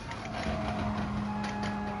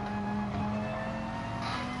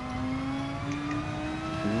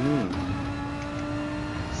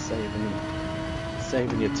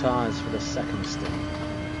 Saving your tyres for the second stint.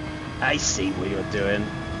 I see what you're doing.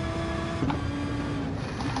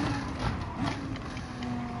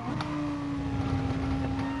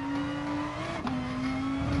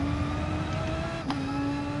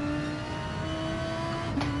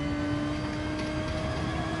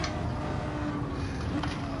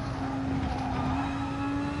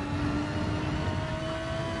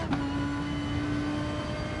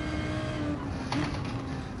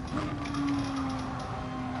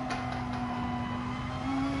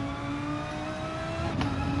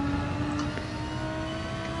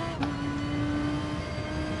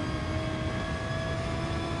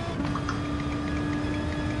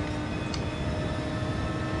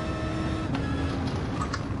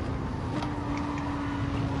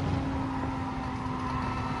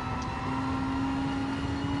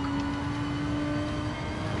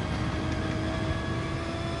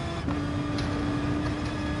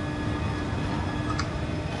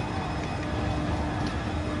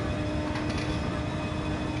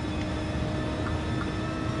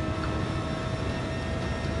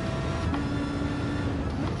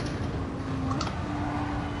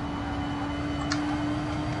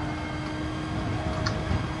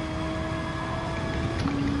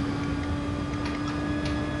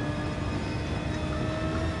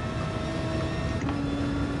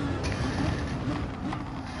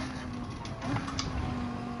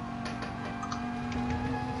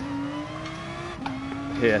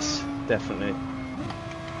 Yes, definitely.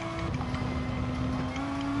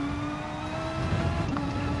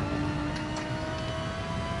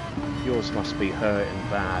 Yours must be hurting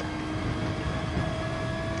bad.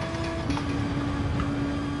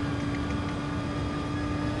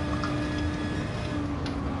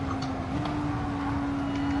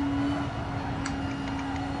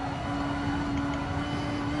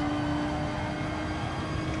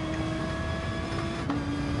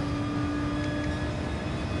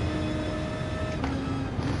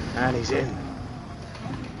 And he's in.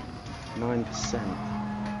 9%.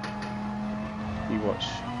 You watch.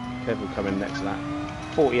 Kev will come in next lap.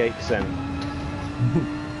 48%.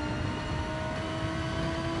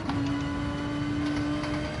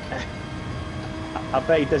 I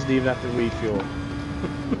bet he doesn't even have to refuel.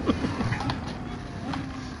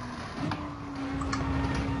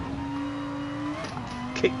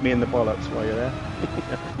 Kick me in the bollocks while you're there.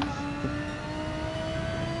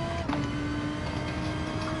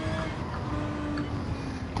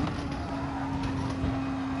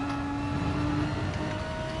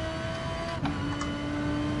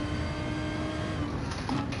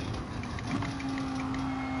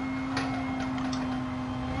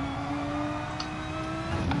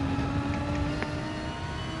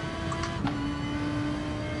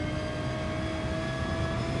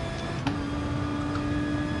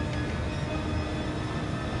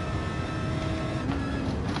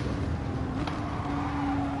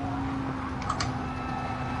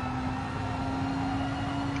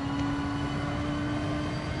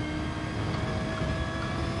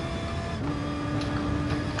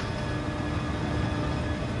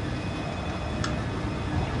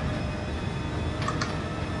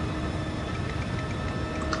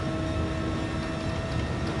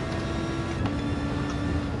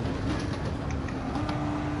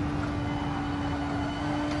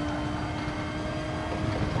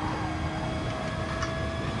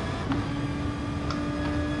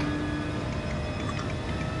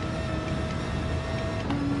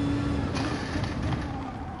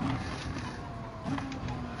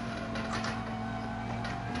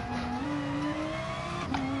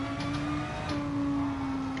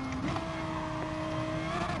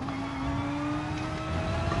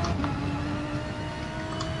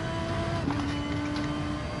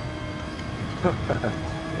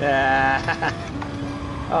 Yeah.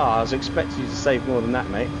 Oh, I was expecting you to save more than that,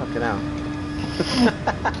 mate. Fucking hell.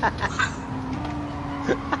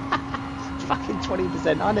 Fucking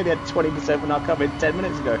 20%. I nearly had 20% when I come in 10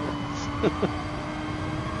 minutes ago.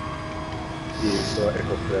 He's so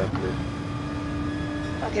eco-friendly.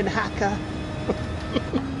 Fucking hacker.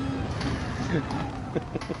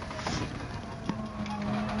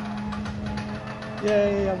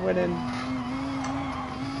 Yay, I'm winning.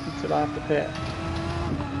 Until I have to pit.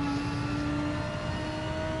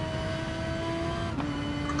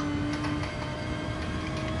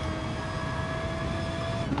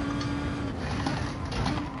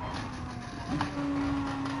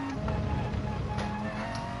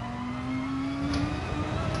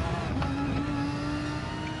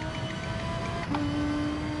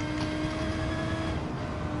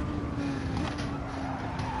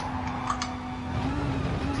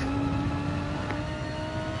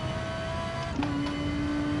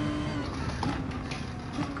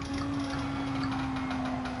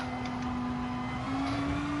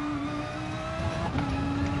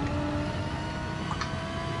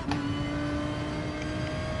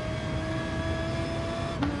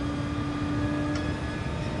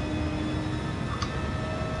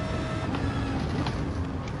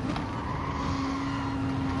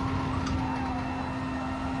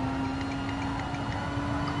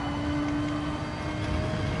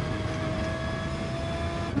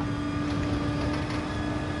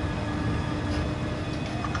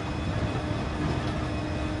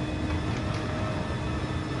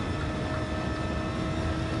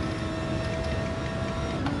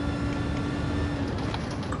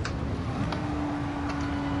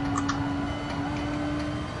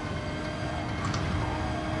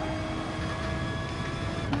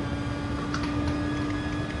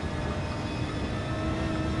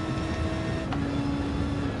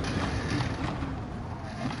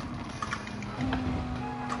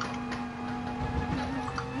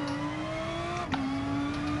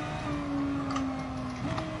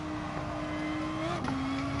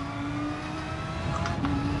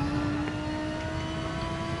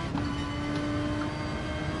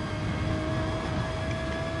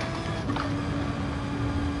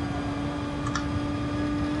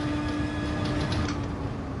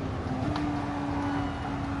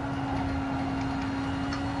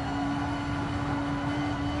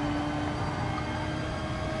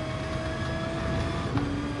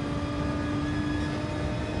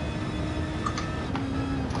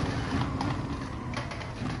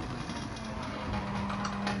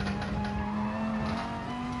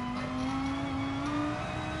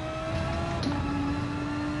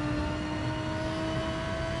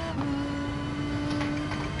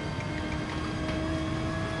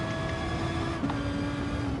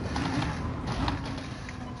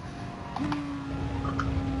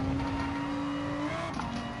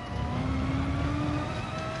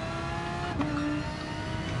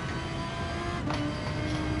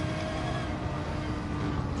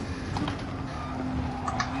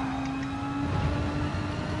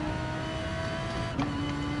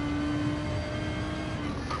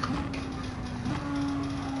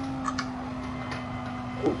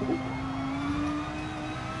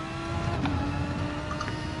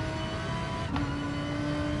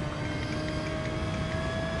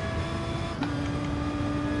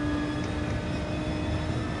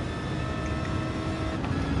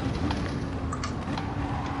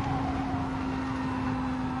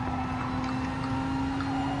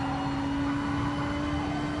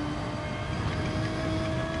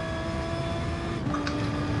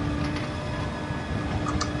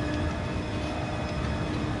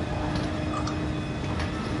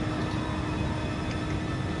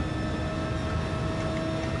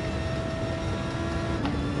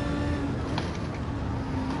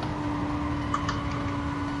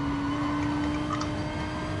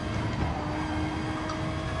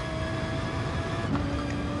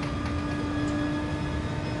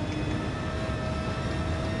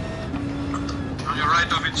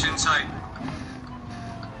 right of its inside.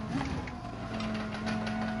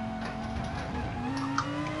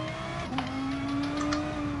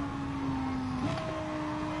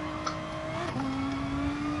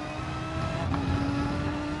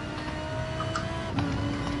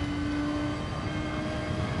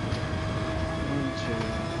 One, two,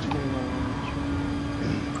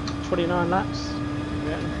 29 laps?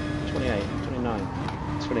 Yeah, 28, 29.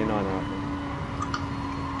 29 I think.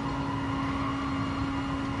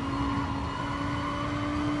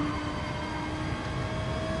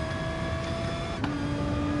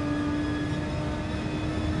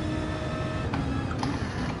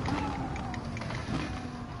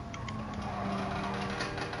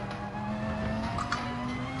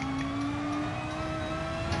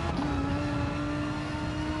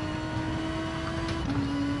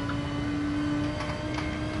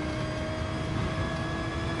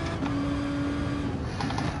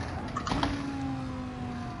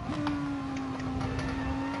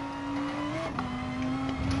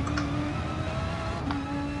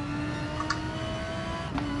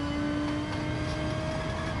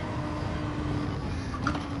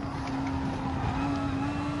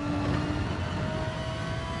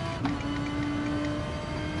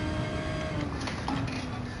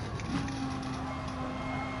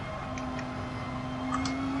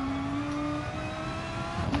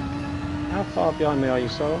 far behind me are you,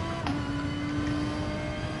 Sorrel?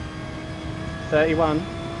 31?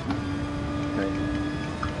 Okay.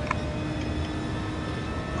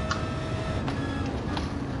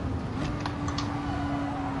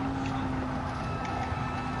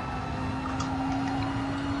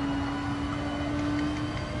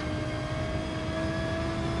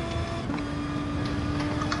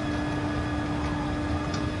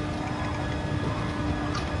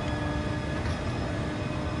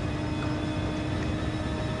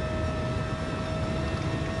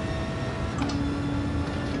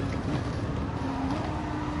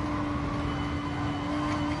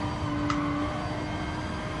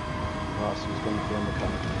 Last was going to be on the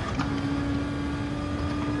car.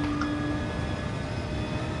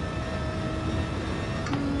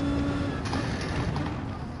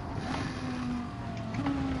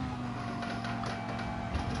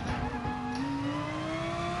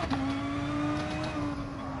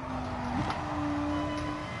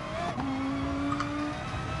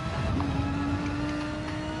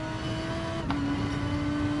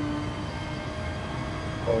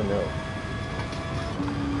 Oh no.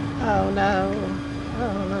 Oh no!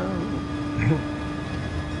 Oh no!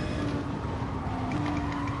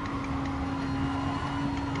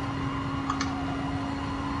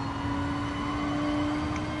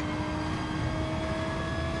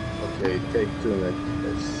 Okay, take 2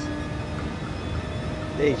 next.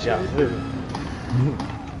 Deja vu.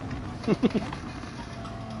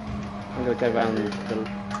 I'm gonna go round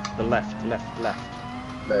the left. Left.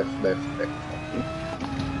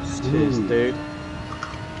 Cheers, dude.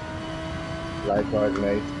 Likewise,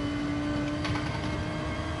 mate.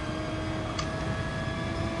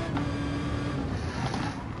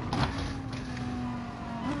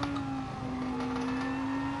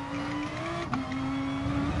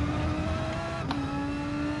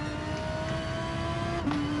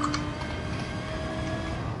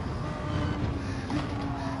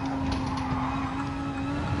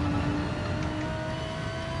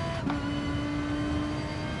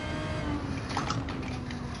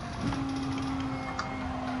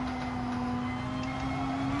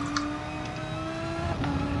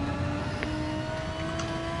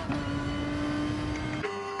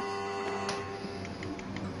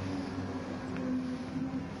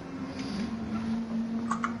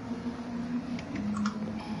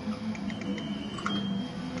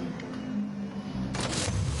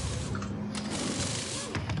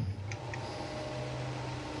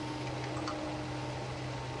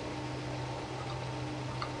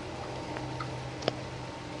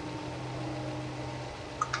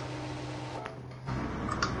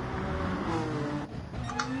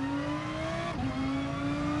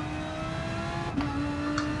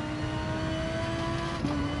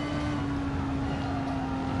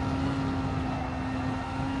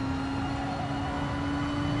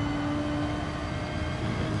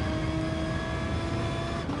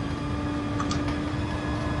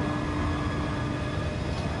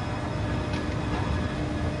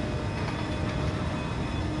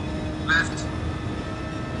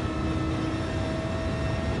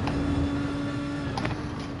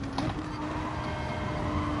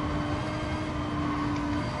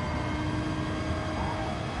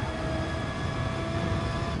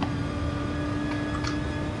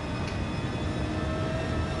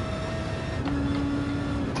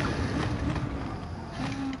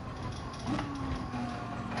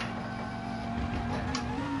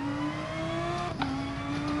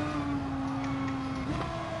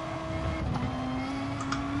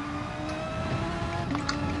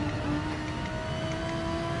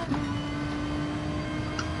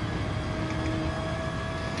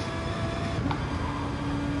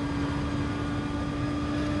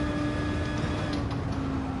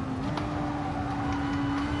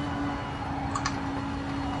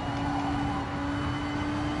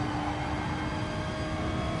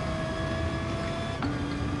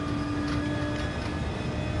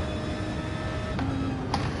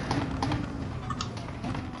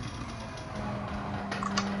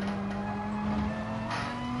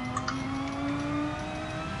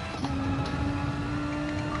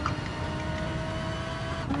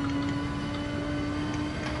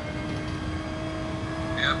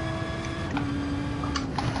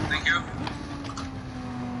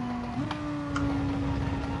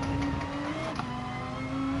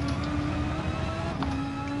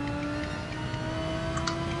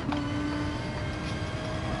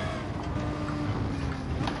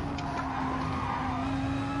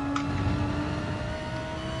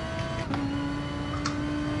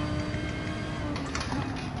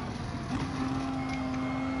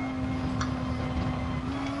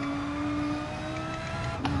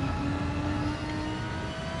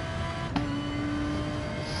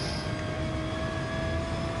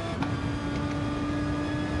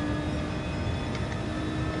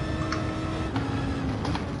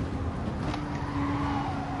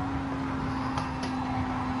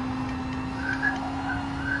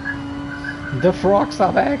 The frogs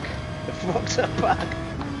are back. The frogs are back.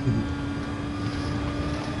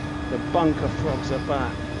 The bunker frogs are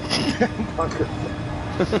back.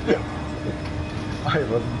 I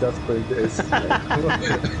was just going to ask.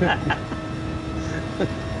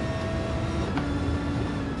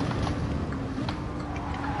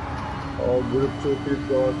 Oh, group 2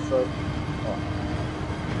 people outside.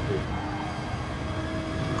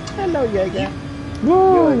 Hello, Jaeger.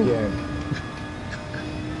 Woo! You again.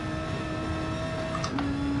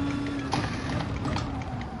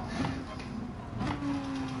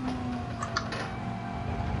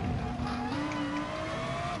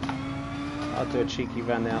 I'll do a cheeky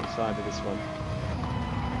run outside of this one.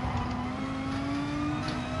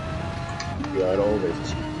 You are always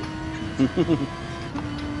cheeky.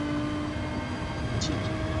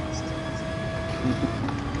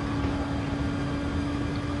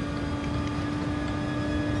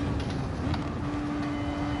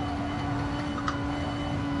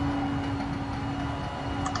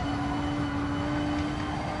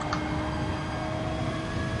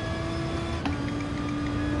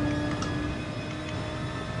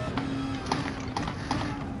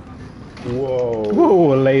 Whoa.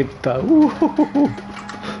 Whoa, later.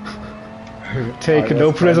 Take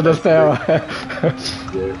no prisoners there.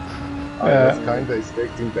 Yeah. I was kinda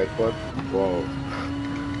expecting that, but wow.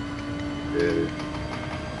 Yeah.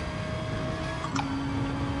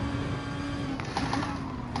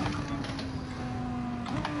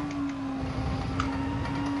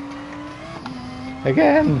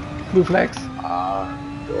 Again, blue flags.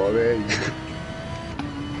 Go away.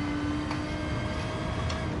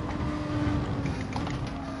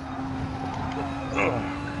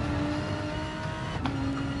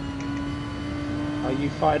 Are you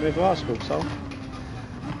fired with Rascal, Sol?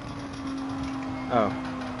 Oh.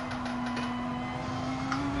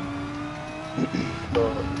 So,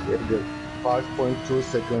 yeah, 5.2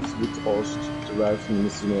 seconds with Ost, 12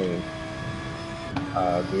 minutes remaining.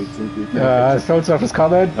 Do you think we can catch it? Soul surface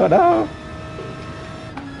comment, but no.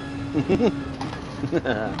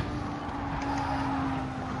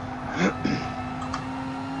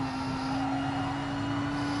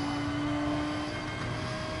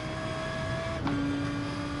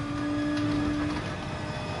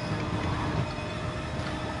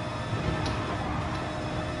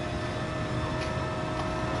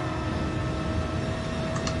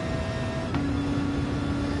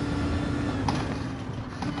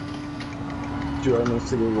 German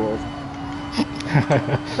Civil War.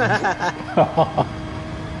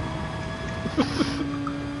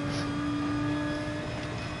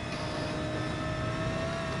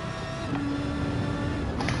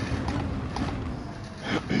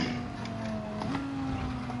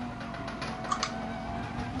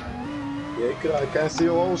 Yeah, I can see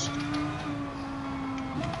Ost.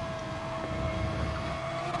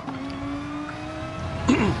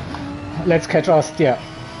 Let's catch us, yeah.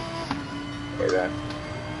 Okay, then.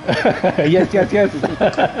 Yes.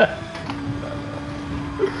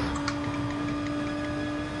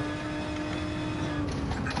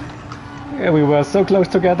 Yeah, we were so close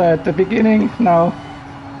together at the beginning. Now,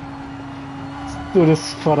 let's do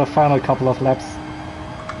this for the final couple of laps.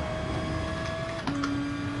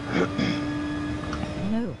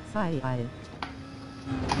 No, fire.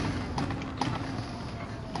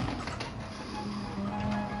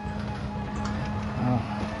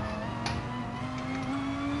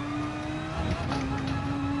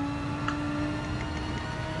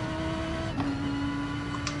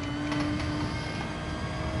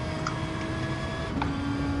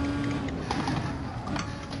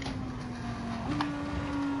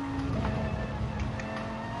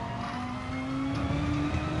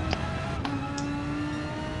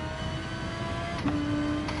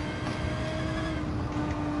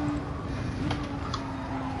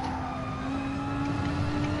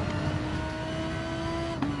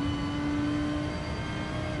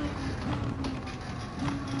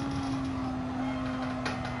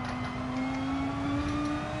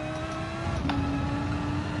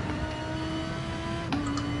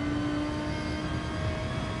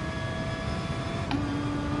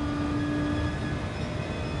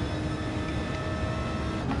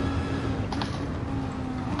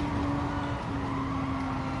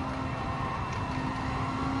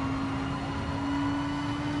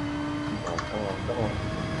 Come on.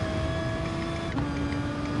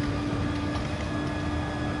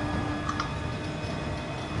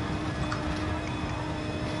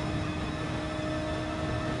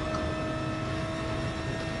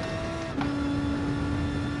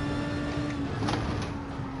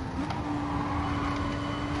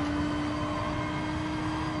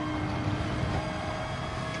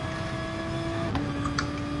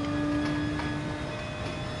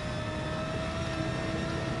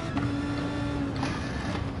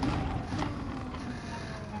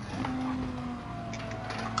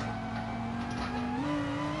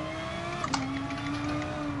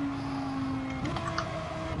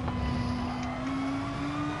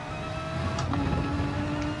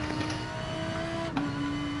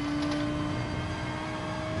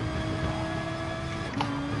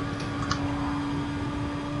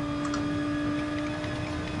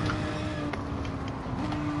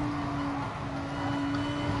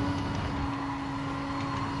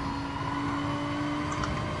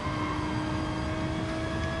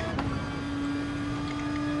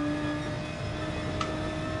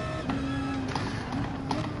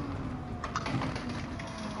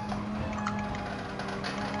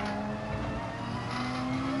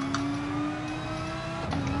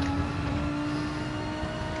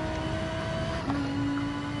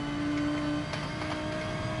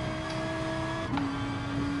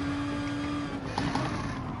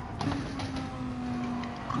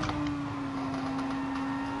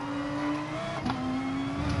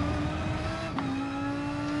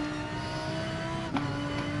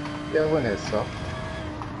 Everyone has some.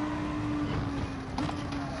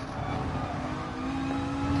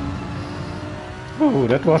 Oh,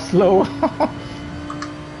 that was slow.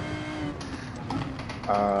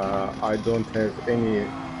 I don't have any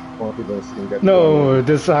confidence in that. No,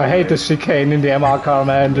 this I hate this chicane in the MR car,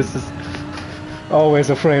 man. This is always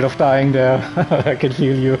afraid of dying there. I can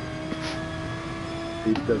feel you.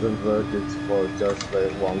 It doesn't work. It's for just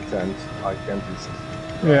like 1/10. I can't risk.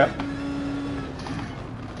 Yeah.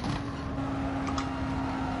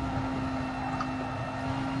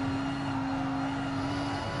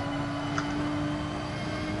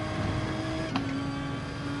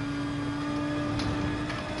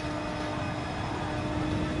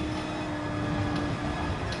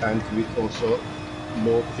 And with also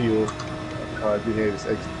low fuel, car behaves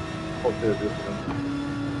totally different.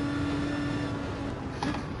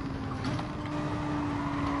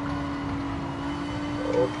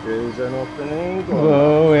 Okay, there's an opening.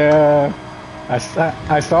 Oh yeah.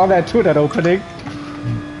 I saw that too, that opening.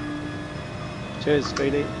 Cheers,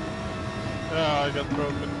 Speedy. Yeah, I got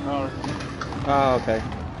broken car. Oh, okay.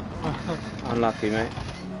 Unlucky, mate.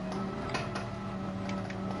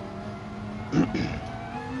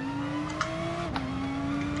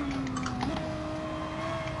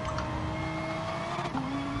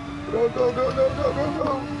 Go, go, go, go, go, go, go!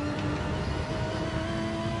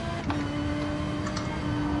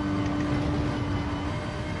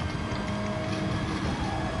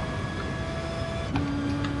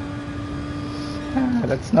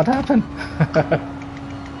 Let's not happen.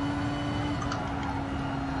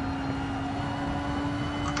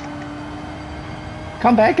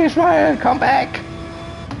 Come back, Israel! Come back!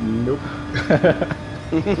 Nope.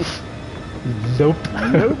 Nope.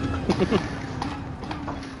 Nope.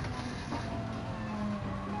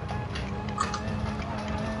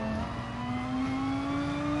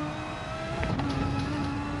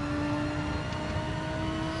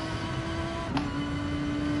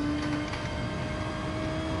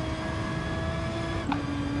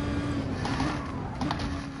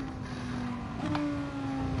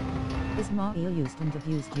 Is Mario used and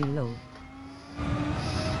abused you lol?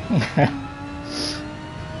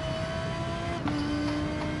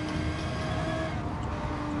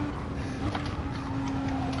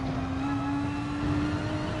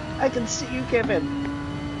 I can see you, Kevin.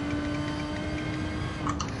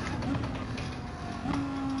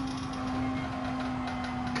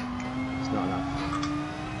 It's not enough.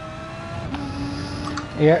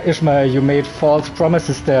 Yeah, Ishmael, you made false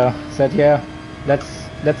promises there. Said, yeah,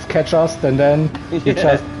 let's catch us, and then you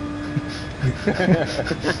just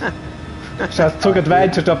took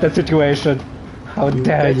advantage of that situation. How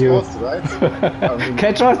dare catch you? us, right? I mean,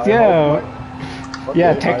 Catch us, yeah.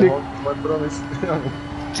 Yeah, my promise.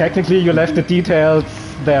 technically you left the details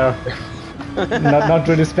there. not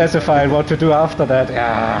really specified what to do after that.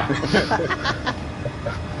 Yeah.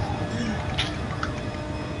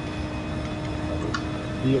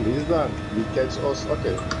 Deal is done. You catch us,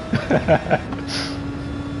 okay.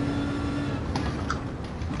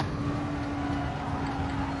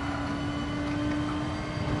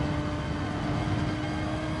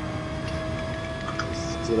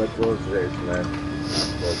 It's still a close race, man.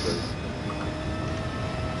 Close race.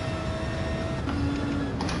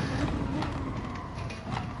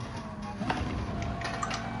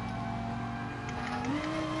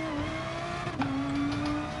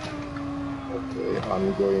 Okay,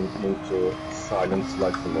 I'm going into silent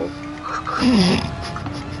select mode.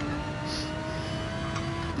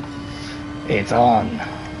 It's on.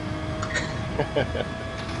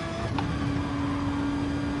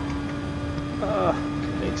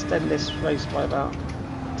 Extend this race by about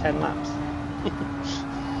 10 laps.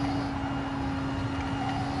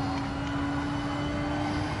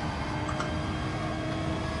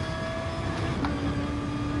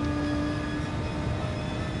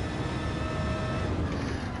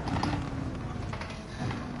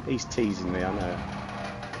 He's teasing me, I know.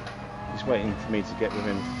 He's waiting for me to get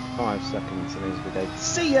within 5 seconds and he's going to go,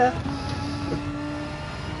 see ya!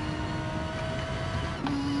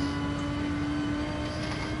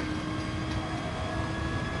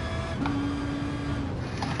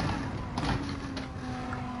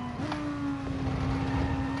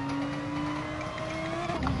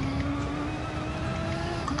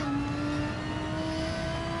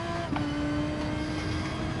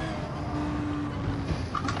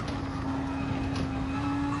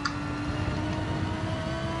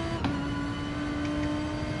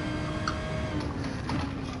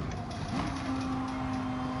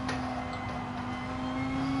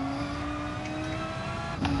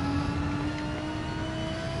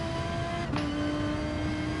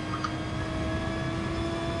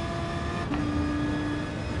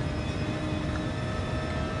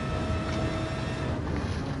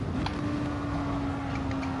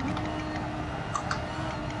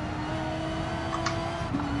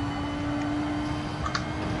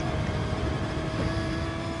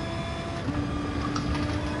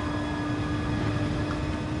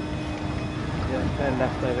 They're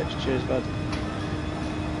leftovers. Cheers, bud.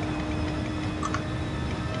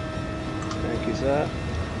 Thank you, sir.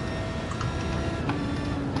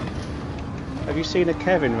 Have you seen a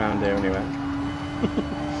Kevin round here anywhere?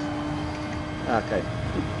 Okay.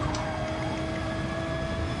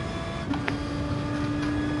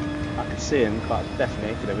 I could see him, but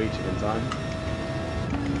definitely could have reached him in time.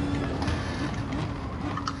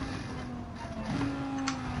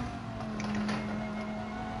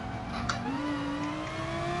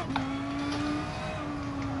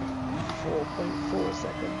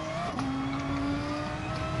 Seconds.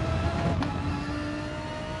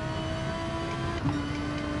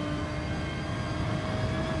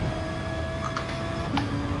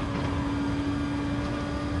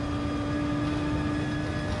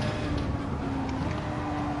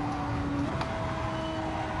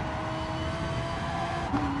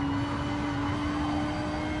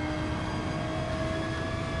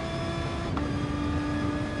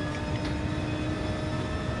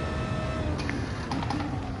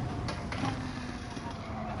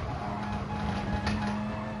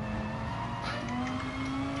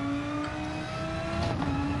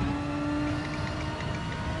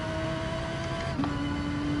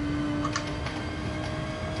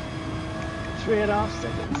 Three and a half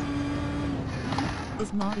seconds.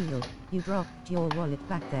 Ismail, you dropped your wallet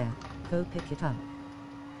back there. Go pick it up.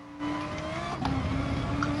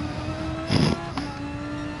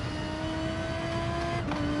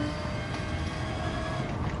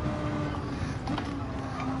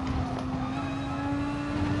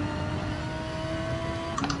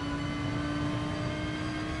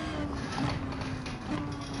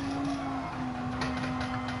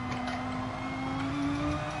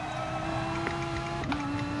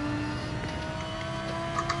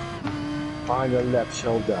 Final lap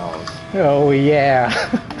showdown. Oh yeah.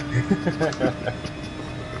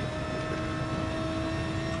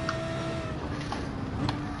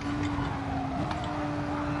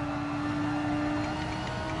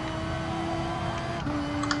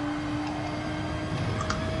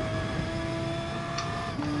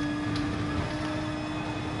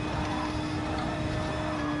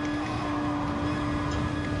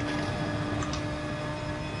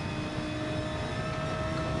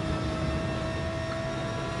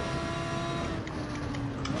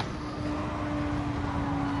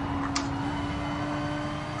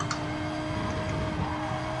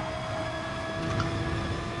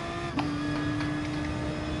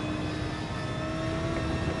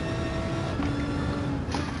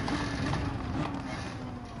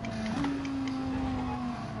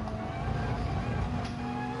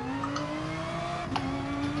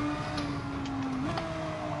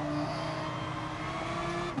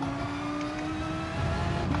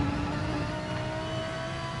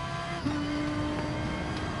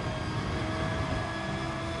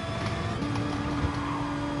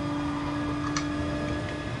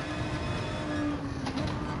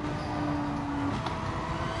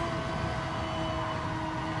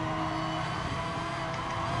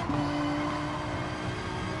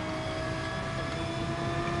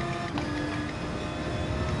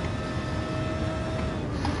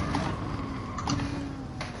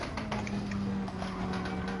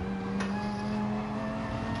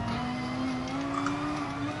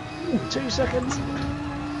 Ooh, 2 seconds.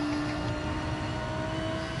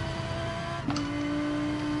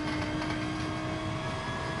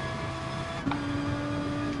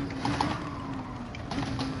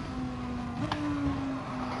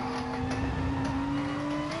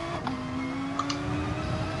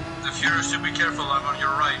 The Fury should be careful, I'm on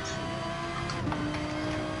your right.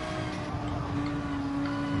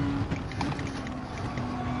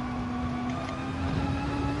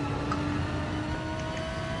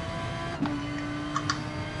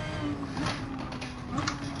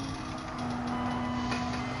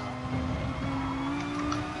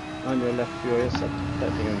 On your left, Furious. I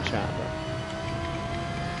don't think you're in chat, but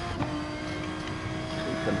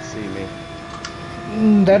you couldn't see me.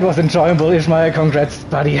 That was enjoyable, Ishmael. Congrats,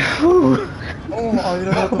 buddy. Whew. Oh, I don't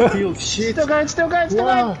know the field. Shit. Still going, still going, still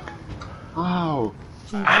going. Wow.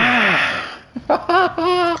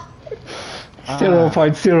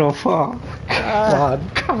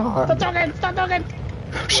 0.04. Come on. Stop talking, stop talking.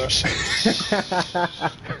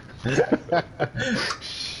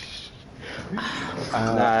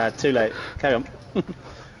 Nah, too late. Carry on.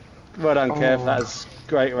 Well done, Kev. That was a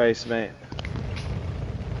great race, mate.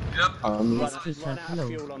 Yep. Run out of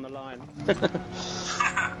fuel on the line.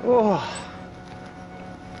 Oh.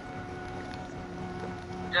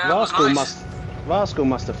 Yeah, it was nice. Rascal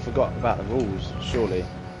must have forgot about the rules, surely.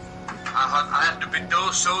 I had to be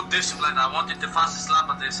so disciplined. I wanted the fastest lap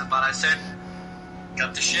of this, but I said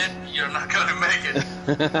cut the shit, you're not gonna make it.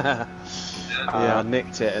 Yeah, I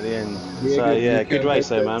nicked it at the end. Jaeger, So yeah, you good can race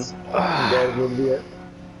bet though, man. that there will be a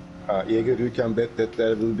Jaeger, you can bet that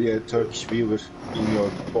there will be a Turkish viewer in your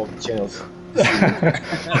both channels.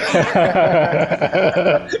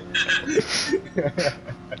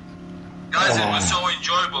 Guys, it was so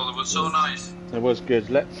enjoyable. It was so nice. It was good.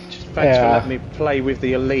 Thanks for letting me play with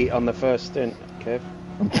the elite on the first stint, Kev.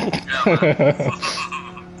 Yeah, man.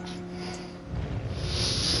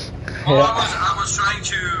 Well, I was trying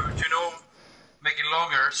to make it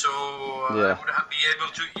longer, so I would be able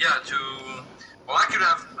to well, I could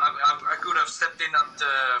have stepped in at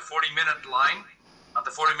the 40-minute line, at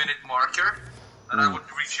the 40-minute marker, and I would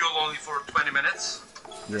refuel only for 20 minutes.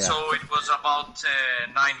 Yeah. So it was about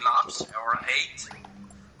 9 laps or 8,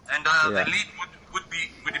 and the lead would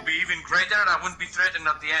be even greater, and I wouldn't be threatened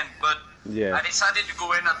at the end. But I decided to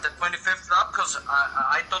go in at the 25th lap because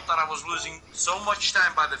I thought that I was losing so much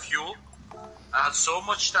time by the fuel. I had so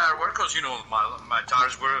much tire wear because my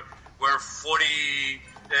tires were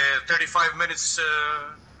 35 minutes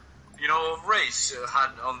race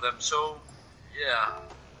had on them. So yeah,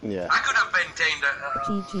 I could have maintained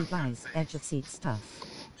GG guys, edge of seat stuff.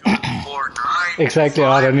 2, 4, 9. Exactly,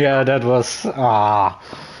 Arden. Yeah, that was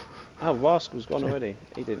Oh, Rask was gone already.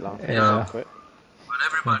 He didn't laugh. Yeah. Quit. But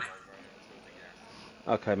everybody.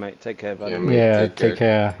 Okay, mate. Take care, buddy. Yeah, take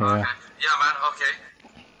care. Yeah. Okay. Yeah, man. Okay.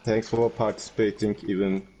 Thanks for participating,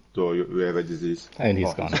 even though you have a disease. And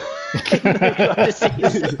he's gone.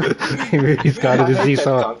 He's got a disease.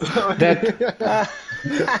 So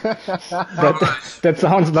that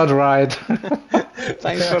sounds not right.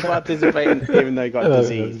 Thanks for participating, even though you got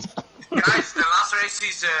disease. Guys, the last race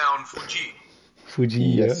is on Fuji. Fuji.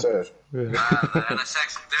 Yes, sir. The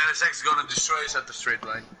NSX is gonna destroy us at the straight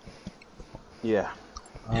line. Yeah.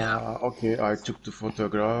 Okay, I took the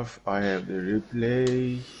photograph. I have the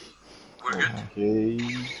replay. We're good? Okay.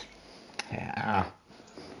 Yeah.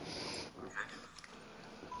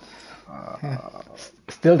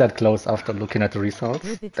 Still that close after looking at the results.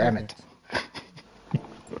 Damn it.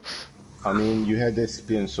 I mean, you had a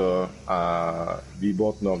spin, so we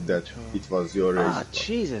both know that it was your race. Ah,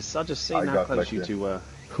 Jesus! I just seen how close you two were.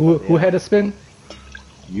 Who had a spin?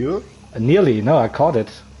 You? Nearly. No, I caught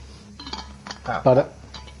it. But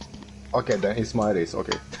okay, then it's my race.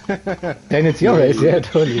 Okay. then it's your race. Yeah,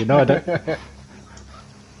 totally. No,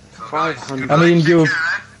 500. I mean,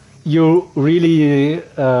 you really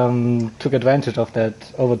took advantage of that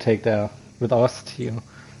overtake there with Ost.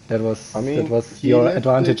 That was your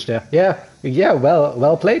advantage there. Yeah.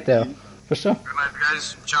 Well played there, for sure. Good night,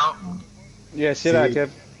 guys. Ciao. Yeah, see you later,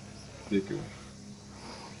 Kev. Thank you.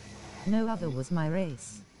 No other was my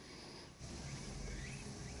race.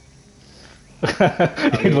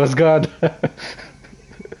 It was gone.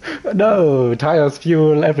 No, tires,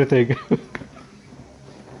 fuel, everything.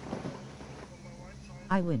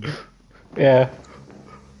 I win. Yeah.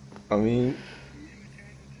 I mean,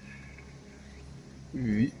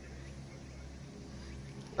 we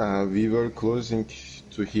were closing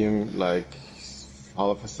to him like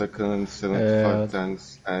half a second, 75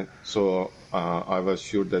 tenths, and so I was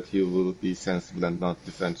sure that he will be sensible and not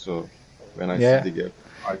defend. So when I see the gap,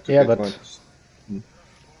 I took advantage.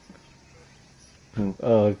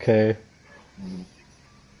 Okay.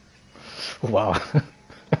 Wow.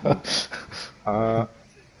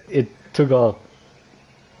 It took all.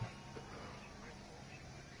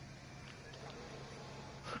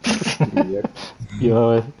 Yep.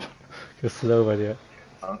 You're slow, but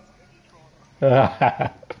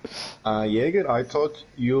yeah. Jaeger, I thought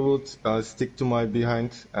you would stick to my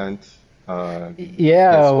behind and.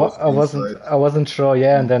 Yeah, I wasn't sure.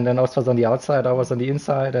 Yeah, and then Ost was on the outside, I was on the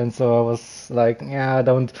inside, and so I was like, yeah, I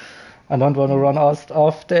don't want to run Ost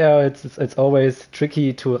off there. It's always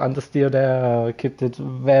tricky to understeer there. I kept it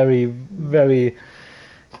very, very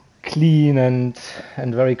clean and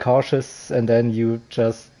very cautious, and then you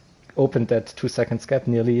just opened that 2 seconds gap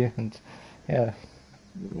nearly, and yeah.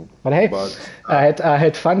 But hey, I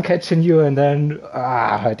had fun catching you, and then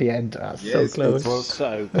at the end, so close. It was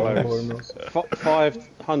so close.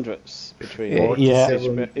 500ths between.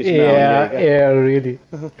 Yeah, really.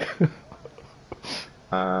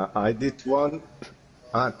 I did one.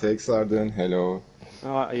 Thanks, Arden. Hello.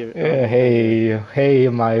 Hey,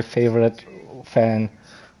 my favorite fan.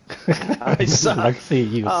 I suck. Like see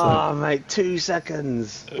you. Oh, mate, 2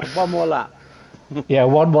 seconds. One more lap. Yeah,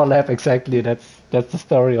 one more lap exactly. That's the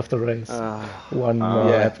story of the race. One more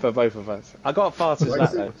lap for both of us. I got fastest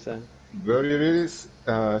lap though. So. Were you really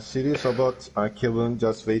serious about Kevin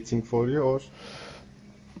just waiting for you, or?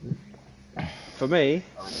 For me?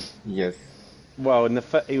 Yes. Well,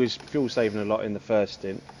 he was fuel saving a lot in the first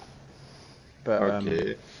stint, but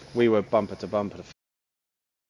Okay. we were bumper to bumper the